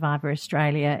fan, and Survivor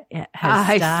Australia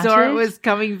has started. I saw it was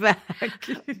coming back.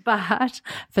 But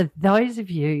for those of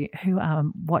you who are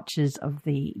watchers of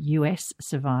the US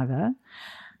Survivor,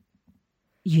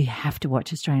 you have to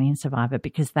watch Australian Survivor,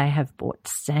 because they have brought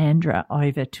Sandra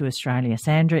over to Australia.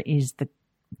 Sandra is the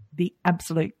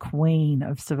absolute queen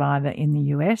of Survivor in the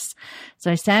US.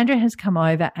 So Sandra has come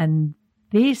over, and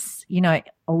this,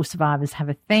 all Survivors have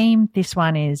a theme. This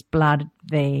one is blood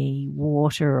v.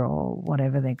 water, or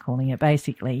whatever they're calling it.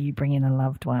 Basically, you bring in a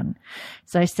loved one.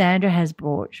 So Sandra has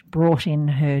brought in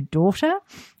her daughter,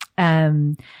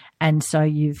 and so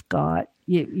you've got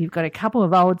a couple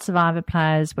of old Survivor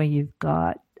players where you've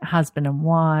got husband and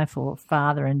wife, or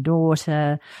father and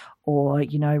daughter, or,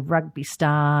 rugby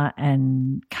star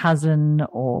and cousin,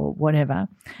 or whatever.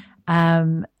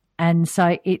 And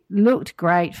so it looked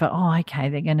great for, okay,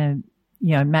 they're going to,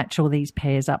 match all these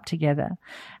pairs up together.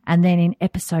 And then in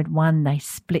episode 1, they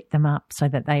split them up so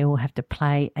that they all have to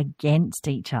play against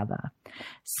each other.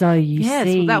 So you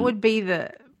see. Well, that would be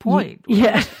the point.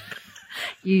 Yeah.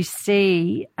 You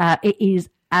see, it is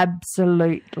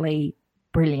absolutely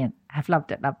brilliant. I've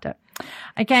loved it.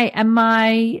 Okay, and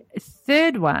my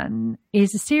third one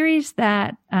is a series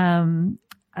that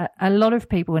a lot of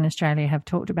people in Australia have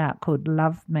talked about, called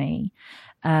Love Me,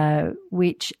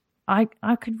 which I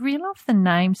could reel off the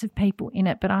names of people in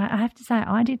it, but I have to say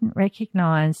I didn't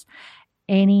recognise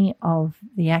any of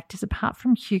the actors apart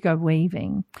from Hugo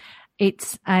Weaving.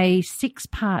 It's a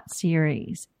 6-part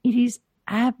series. It is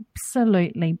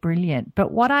absolutely brilliant.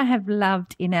 But what I have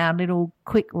loved in our little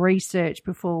quick research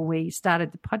before we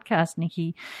started the podcast,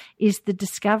 Nikki, is the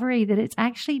discovery that it's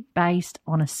actually based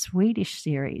on a Swedish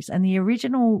series. And the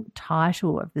original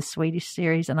title of the Swedish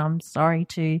series, and I'm sorry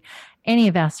to any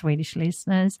of our Swedish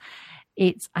listeners,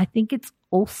 I think it's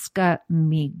Alska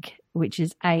Mig, which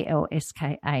is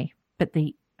Alska, but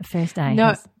the first A.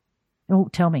 No.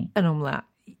 Tell me. An umlaut.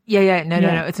 Yeah. No.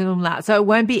 It's an umlaut. So it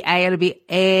won't be A, it'll be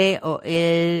E or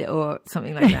I or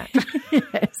something like that.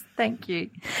 Yes, thank you.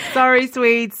 Sorry,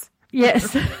 Swedes.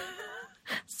 Yes.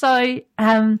 So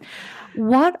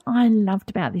what I loved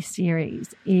about this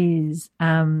series is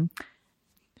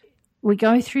we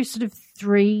go through sort of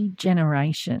 3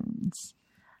 generations.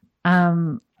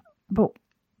 But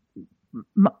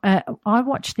I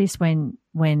watched this when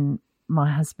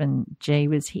my husband G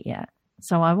was here.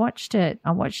 So I watched it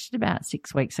about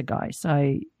 6 weeks ago.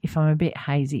 So if I'm a bit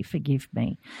hazy, forgive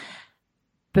me.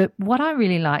 But what I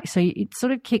really like, so it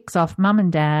sort of kicks off, mum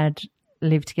and dad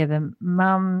live together.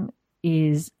 Mum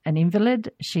is an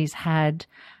invalid. She's had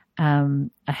a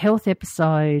health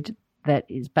episode that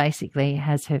is basically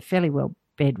has her fairly well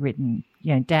bedridden.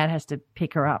 You know, dad has to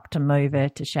pick her up, to move her,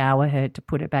 to shower her, to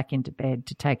put her back into bed,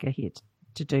 to take her here,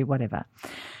 to do whatever.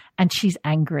 And she's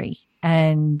angry.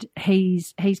 And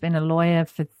he's been a lawyer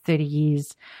for 30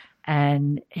 years,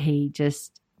 and he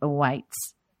just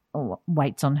waits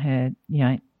on her, you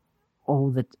know, all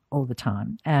the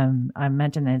time. I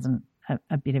imagine there's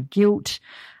a bit of guilt,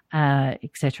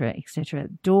 et cetera, et cetera.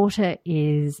 Daughter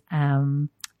is an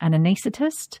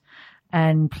anaesthetist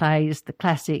and plays the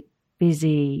classic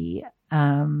busy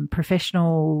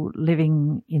professional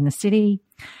living in the city.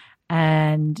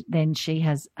 And then she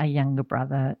has a younger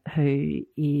brother who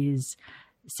is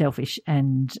selfish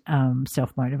and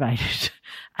self-motivated.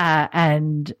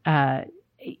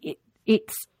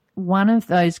 It's one of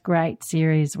those great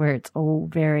series where it's all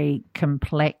very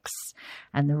complex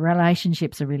and the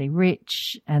relationships are really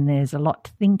rich and there's a lot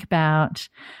to think about.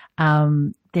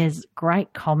 There's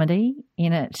great comedy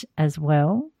in it as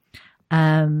well.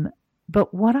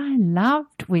 But what I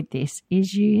loved with this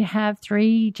is you have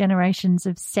 3 generations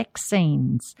of sex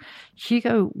scenes.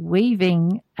 Hugo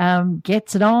Weaving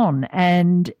gets it on,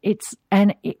 and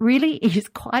it really is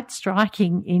quite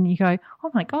striking. In you go,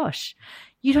 oh my gosh,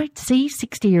 you don't see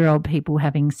 60-year-old people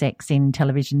having sex in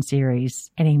television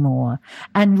series anymore,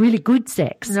 and really good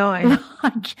sex. No,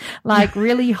 like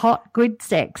really hot, good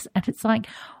sex, and it's like,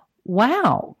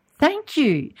 wow. Thank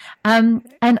you. And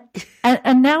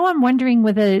now I'm wondering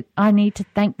whether I need to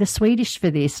thank the Swedish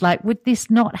for this. Like, would this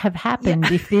not have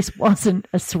happened if this wasn't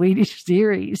a Swedish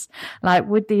series? Like,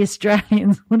 would the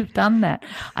Australians would have done that?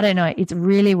 I don't know. It's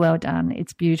really well done.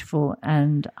 It's beautiful,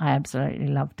 and I absolutely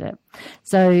loved it.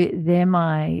 So they're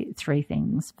my 3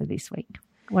 things for this week.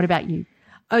 What about you?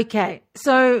 Okay,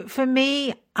 so for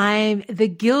me, I'm The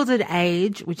Gilded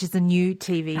Age, which is a new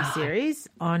TV series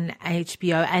on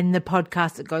HBO, and the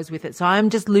podcast that goes with it. So I'm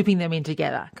just looping them in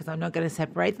together because I'm not going to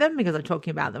separate them because I'm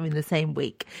talking about them in the same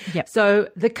week. Yep. So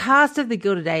the cast of The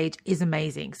Gilded Age is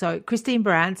amazing. So Christine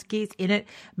Baranski's in it.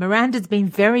 Miranda's been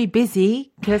very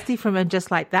busy, Kirsty, from And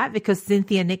Just Like That, because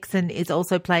Cynthia Nixon is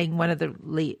also playing one of the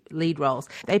lead roles.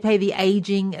 They play the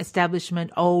aging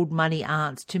establishment old money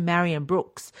aunts to Marion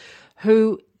Brooks,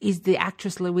 who is the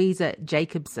actress Louisa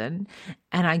Jacobson.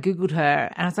 And I Googled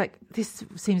her and I was like, this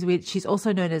seems weird. She's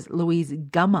also known as Louise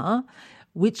Gummer,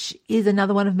 which is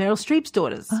another one of Meryl Streep's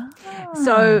daughters.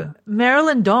 So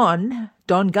Meryl and Don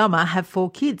Gummer have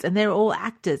 4 kids and they're all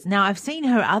actors. Now, I've seen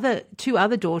her 2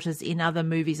 other daughters in other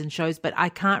movies and shows, but I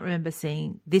can't remember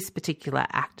seeing this particular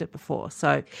actor before.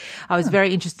 So I was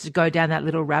very interested to go down that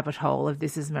little rabbit hole of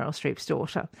this is Meryl Streep's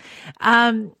daughter.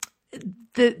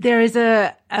 There is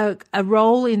a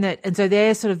role in it, and so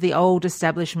they're sort of the old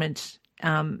establishment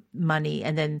money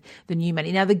and then the new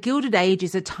money. Now, the Gilded Age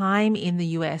is a time in the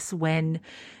US when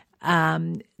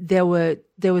there was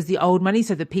the old money,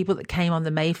 so the people that came on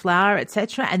the Mayflower,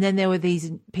 etc., and then there were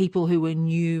these people who were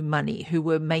new money, who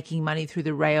were making money through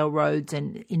the railroads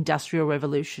and industrial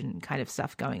revolution kind of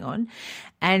stuff going on.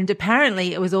 And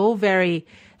apparently it was all very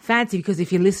fancy because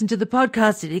if you listen to the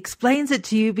podcast, it explains it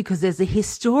to you because there's a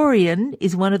historian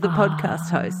is one of the podcast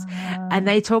hosts, and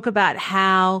they talk about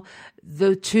how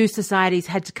the 2 societies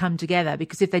had to come together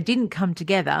because if they didn't come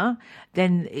together,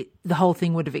 then the whole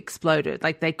thing would have exploded.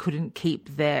 Like they couldn't keep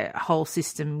their whole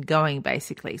system going,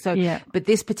 basically. So, but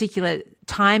this particular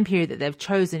time period that they've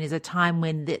chosen is a time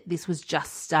when this was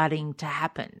just starting to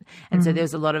happen. And so there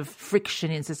was a lot of friction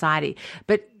in society.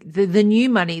 But the new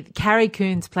money, Carrie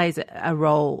Coons plays a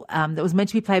role that was meant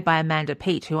to be played by Amanda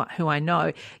Peet, who I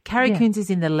know. Carrie Coons is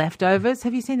in The Leftovers.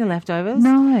 Have you seen The Leftovers?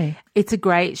 No. It's a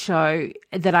great show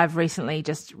that I've recently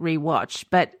just rewatched,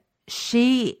 but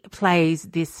she plays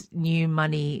this new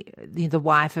money, the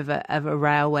wife of a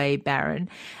railway baron,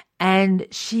 and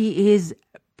she is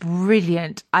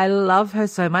brilliant. I love her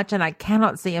so much, and I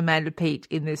cannot see Amanda Peet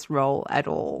in this role at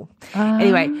all.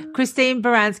 Anyway, Christine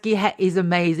Baranski is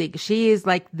amazing. She is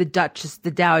like the Duchess,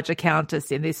 the Dowager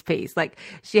Countess in this piece. Like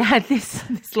she had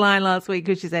this line last week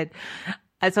where she said,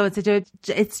 someone said to her,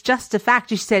 it's just a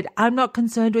fact. She said, I'm not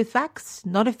concerned with facts,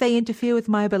 not if they interfere with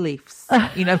my beliefs.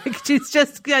 You know, it's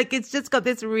just like, it's just got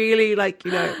this really like, you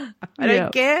know, I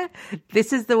don't care.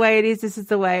 This is the way it is. This is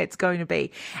the way it's going to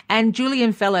be. And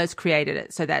Julian Fellows created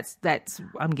it. So that's,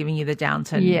 I'm giving you the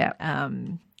Downton,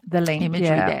 The link, imagery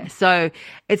yeah. there. So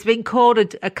it's been called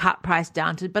a cut price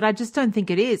downturn, but I just don't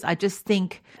think it is. I just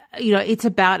think, it's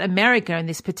about America in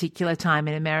this particular time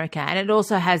in America. And it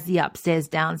also has the upstairs,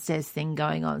 downstairs thing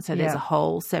going on. So there's a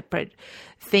whole separate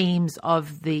themes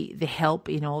of the help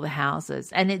in all the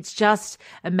houses. And it's just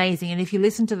amazing. And if you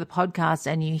listen to the podcast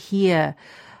and you hear,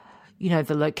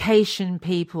 the location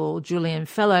people, Julian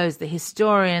Fellows, the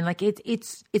historian, like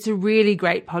it's a really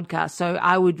great podcast. So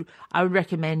I would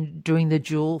recommend doing the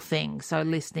dual thing. So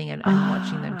listening and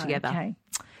watching them together. Okay.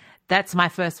 That's my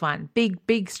first one.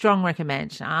 Big, strong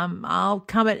recommend. I'll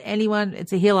come at anyone.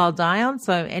 It's a hill I'll die on.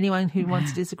 So anyone who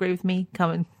wants to disagree with me,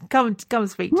 come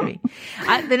and speak to me.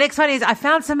 The next one is I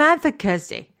found Samantha,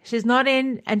 Kirsty. She's not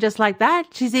in And Just Like That.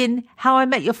 She's in How I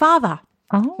Met Your Father.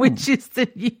 Which is the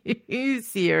new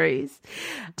series.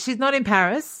 She's not in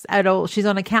Paris at all. She's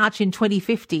on a couch in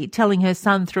 2050 telling her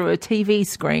son through a TV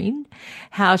screen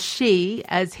how she,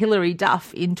 as Hilary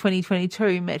Duff in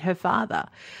 2022, met her father.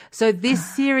 So this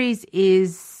series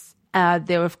is,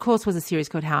 there of course was a series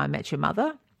called How I Met Your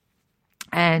Mother.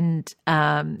 And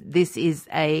this is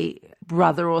a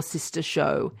brother or sister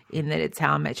show in that it's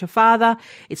How I Met Your Father.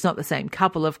 It's not the same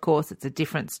couple, of course. It's a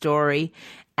different story.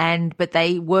 But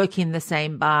they work in the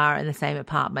same bar and the same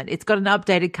apartment. It's got an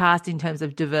updated cast in terms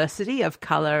of diversity of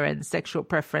color and sexual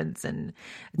preference, and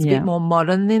it's a bit more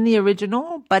modern than the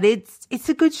original. But it's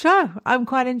a good show. I'm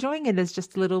quite enjoying it as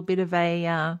just a little bit of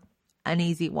an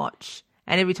easy watch.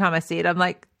 And every time I see it, I'm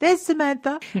like, there's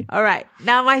Samantha. All right.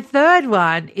 Now, my third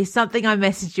one is something I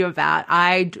messaged you about.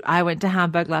 I went to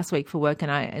Hamburg last week for work,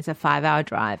 and it's a 5-hour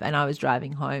drive, and I was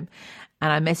driving home.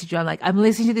 And I messaged you. I'm like, I'm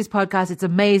listening to this podcast. It's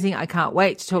amazing. I can't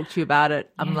wait to talk to you about it.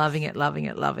 I'm loving it, loving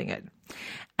it, loving it.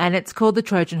 And it's called The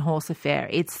Trojan Horse Affair.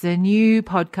 It's the new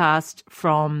podcast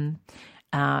from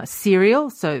Serial,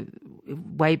 so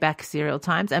way back Serial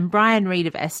times. And Brian Reed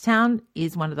of S-Town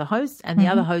is one of the hosts, and the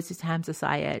other host is Hamza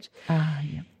Syed.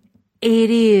 It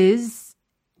is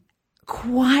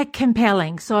quite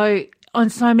compelling. So on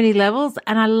so many levels,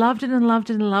 and I loved it and loved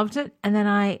it and loved it. And then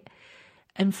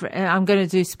I'm going to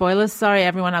do spoilers. Sorry,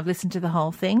 everyone. I've listened to the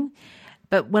whole thing.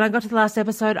 But when I got to the last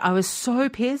episode, I was so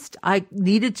pissed. I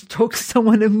needed to talk to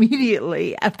someone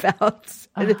immediately about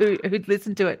who'd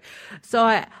listened to it. So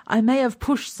I may have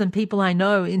pushed some people I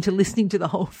know into listening to the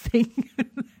whole thing.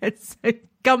 So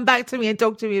come back to me and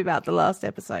talk to me about the last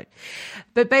episode.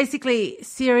 But basically,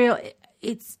 Serial,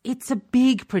 it's a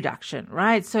big production,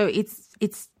 right? So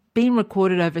it's been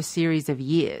recorded over a series of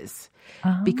years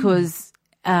because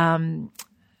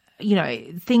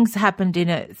things happened in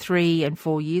it 3 and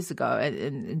 4 years ago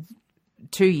and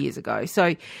 2 years ago.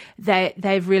 So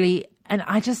they've really, and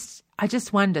I just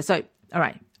wonder. So, all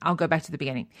right, I'll go back to the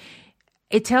beginning.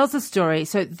 It tells the story.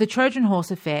 So the Trojan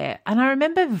Horse Affair, and I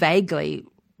remember vaguely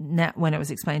when it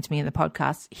was explained to me in the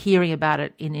podcast, hearing about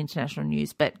it in international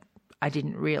news, but I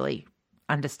didn't really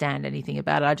understand anything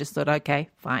about it. I just thought, okay,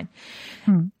 fine.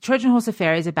 Trojan Horse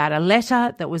Affair is about a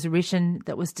letter that was written,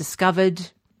 that was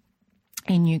discovered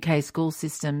in UK school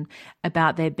system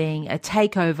about there being a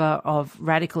takeover of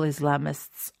radical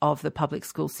Islamists of the public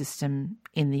school system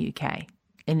in the UK,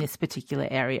 in this particular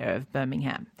area of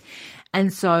Birmingham.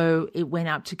 And so it went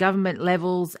up to government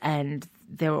levels, and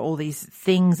there were all these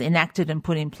things enacted and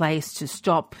put in place to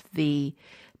stop this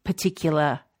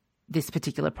particular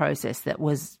process that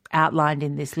was outlined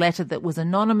in this letter that was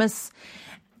anonymous,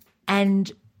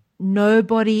 and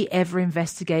nobody ever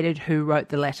investigated who wrote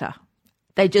the letter.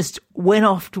 They just went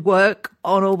off to work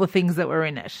on all the things that were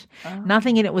in it.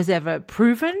 Nothing in it was ever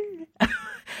proven,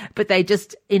 but they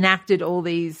just enacted all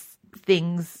these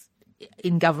things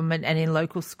in government and in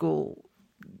local school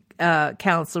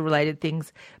council-related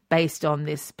things based on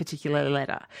this particular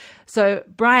letter. So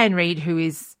Brian Reed, who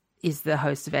is the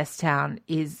host of S-Town,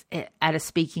 is at a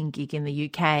speaking gig in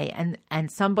the UK, and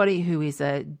somebody who is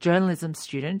a journalism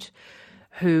student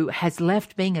who has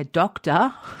left being a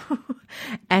doctor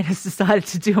and has decided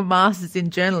to do a master's in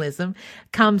journalism,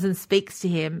 comes and speaks to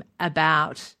him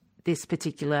about this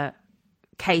particular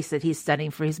case that he's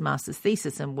studying for his master's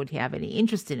thesis, and would he have any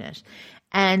interest in it.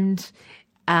 And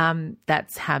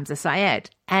that's Hamza Syed.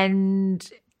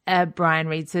 And Brian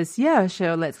Reed says, yeah,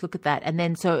 sure, let's look at that. And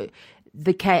then so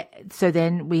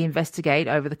then we investigate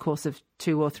over the course of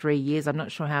 2 or 3 years, I'm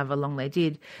not sure however long they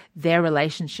did, their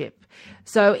relationship.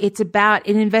 So it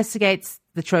investigates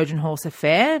the Trojan Horse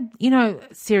Affair.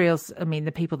 Serials, I mean,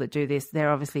 the people that do this,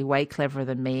 they're obviously way cleverer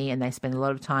than me, and they spend a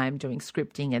lot of time doing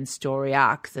scripting and story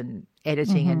arcs and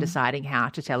editing and deciding how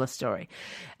to tell a story.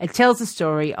 It tells the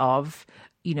story of,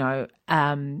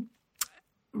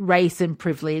 race and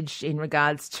privilege in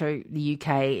regards to the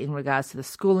UK, in regards to the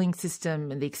schooling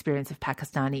system and the experience of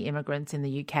Pakistani immigrants in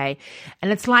the UK.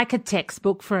 And it's like a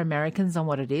textbook for Americans on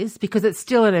what it is, because it's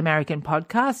still an American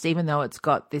podcast, even though it's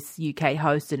got this UK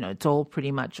host and it's all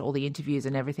pretty much all the interviews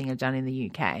and everything are done in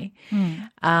the UK.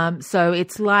 So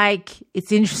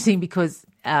it's interesting because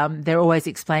they're always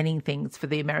explaining things for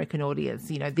the American audience.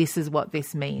 You know, this is what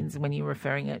this means when you're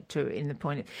referring it to in the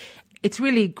point. It's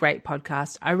really a great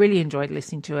podcast. I really enjoyed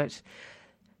listening to it.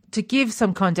 To give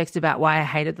some context about why I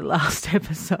hated the last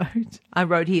episode, I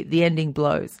wrote here, the ending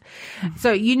blows.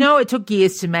 So, it took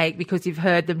years to make because you've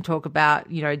heard them talk about,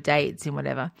 dates and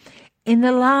whatever. In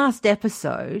the last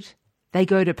episode, they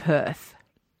go to Perth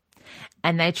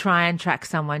and they try and track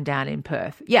someone down in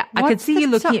Perth. Yeah, I can see you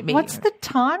looking at me. What's the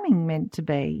timing meant to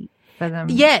be for them?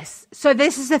 Yes. So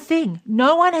this is the thing.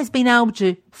 No one has been able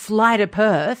to fly to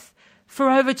Perth for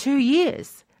over 2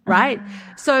 years, right?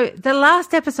 So the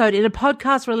last episode in a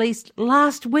podcast released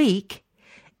last week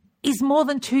is more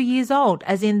than 2 years old,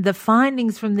 as in the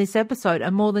findings from this episode are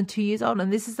more than 2 years old.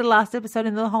 And this is the last episode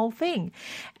in the whole thing.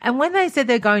 And when they said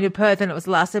they're going to Perth and it was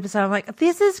the last episode, I'm like,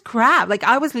 this is crap. Like,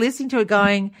 I was listening to it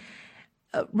going,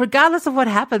 regardless of what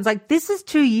happens, like, this is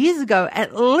 2 years ago,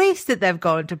 at least that they've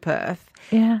gone to Perth.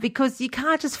 Yeah. Because you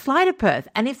can't just fly to Perth.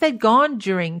 And if they'd gone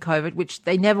during COVID, which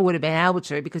they never would have been able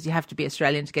to because you have to be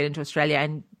Australian to get into Australia,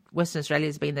 and Western Australia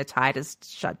has been the tightest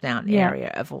shut down area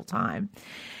of all time.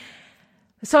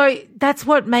 So that's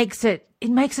what makes it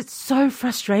so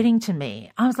frustrating to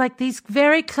me. I was like, these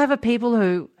very clever people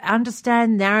who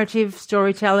understand narrative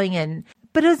storytelling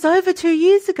but it was over 2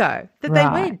 years ago that they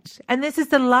went. And this is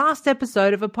the last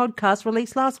episode of a podcast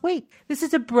released last week. This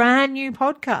is a brand new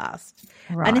podcast.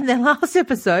 Right. And in their last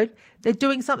episode, they're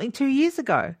doing something 2 years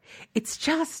ago. It's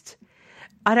just,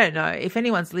 I don't know. If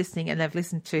anyone's listening and they've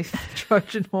listened to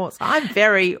Trojan Horse, I'm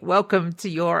very welcome to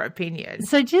your opinion.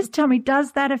 So just tell me,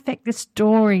 does that affect the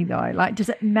story though? Like, does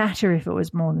it matter if it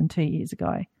was more than 2 years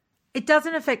ago? It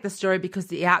doesn't affect the story because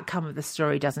the outcome of the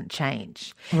story doesn't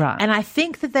change. Right. And I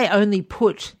think that they only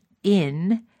put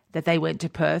in that they went to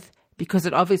Perth because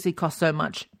it obviously cost so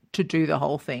much to do the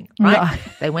whole thing, right?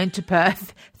 They went to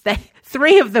Perth.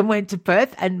 Three of them went to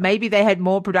Perth, and maybe they had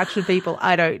more production people.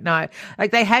 I don't know.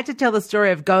 Like, they had to tell the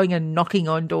story of going and knocking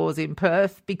on doors in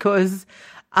Perth because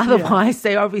otherwise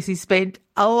they obviously spent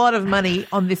a lot of money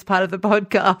on this part of the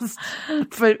podcast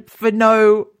for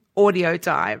no audio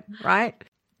time, right?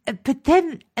 But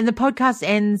then, and the podcast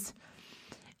ends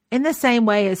in the same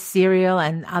way as Serial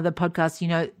and other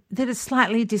podcasts, that is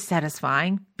slightly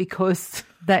dissatisfying because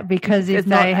if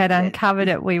they had uncovered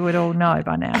it, we would all know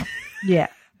by now. Yeah.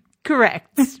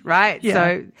 Correct, right? Yeah.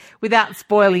 So without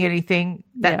spoiling anything,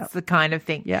 that's the kind of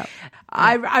thing. Yeah.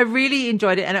 I really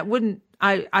enjoyed it, and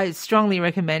I strongly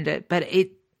recommend it, but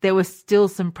there were still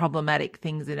some problematic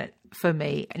things in it for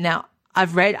me. Now,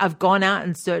 I've gone out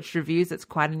and searched reviews. It's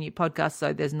quite a new podcast,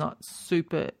 so there's not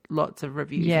super lots of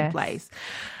reviews in place.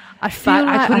 I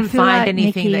couldn't find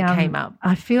anything Nikki, that came up.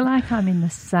 I feel like I'm in the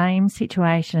same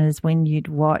situation as when you'd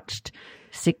watched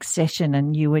Succession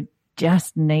and you would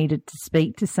just needed to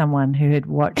speak to someone who had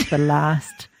watched the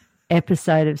last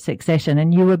episode of Succession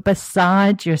and you were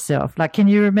beside yourself. Like, can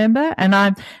you remember? And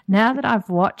now that I've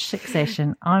watched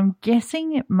Succession, I'm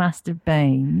guessing it must have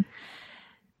been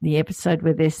the episode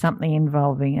where there's something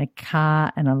involving a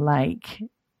car and a lake,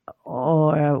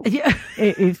 or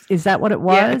is that what it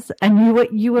was? Yeah. And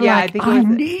you were like, I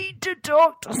need to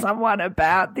talk to someone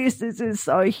about this. This is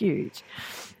so huge.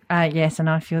 Yes, and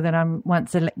I feel that I'm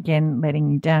once again letting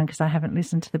you down because I haven't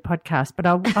listened to the podcast, but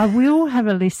I will have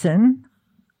a listen.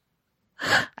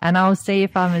 And I'll see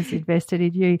if I'm as invested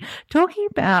in you. Talking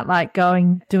about like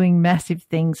doing massive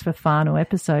things for final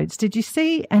episodes. Did you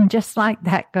see? And just like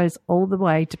that goes all the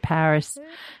way to Paris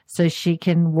so she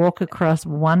can walk across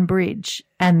one bridge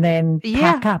and then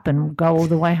pack up and go all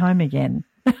the way home again.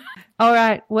 All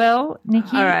right. Well,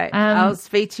 Nikki. All right. I'll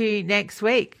speak to you next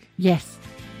week. Yes.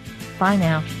 Bye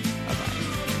now.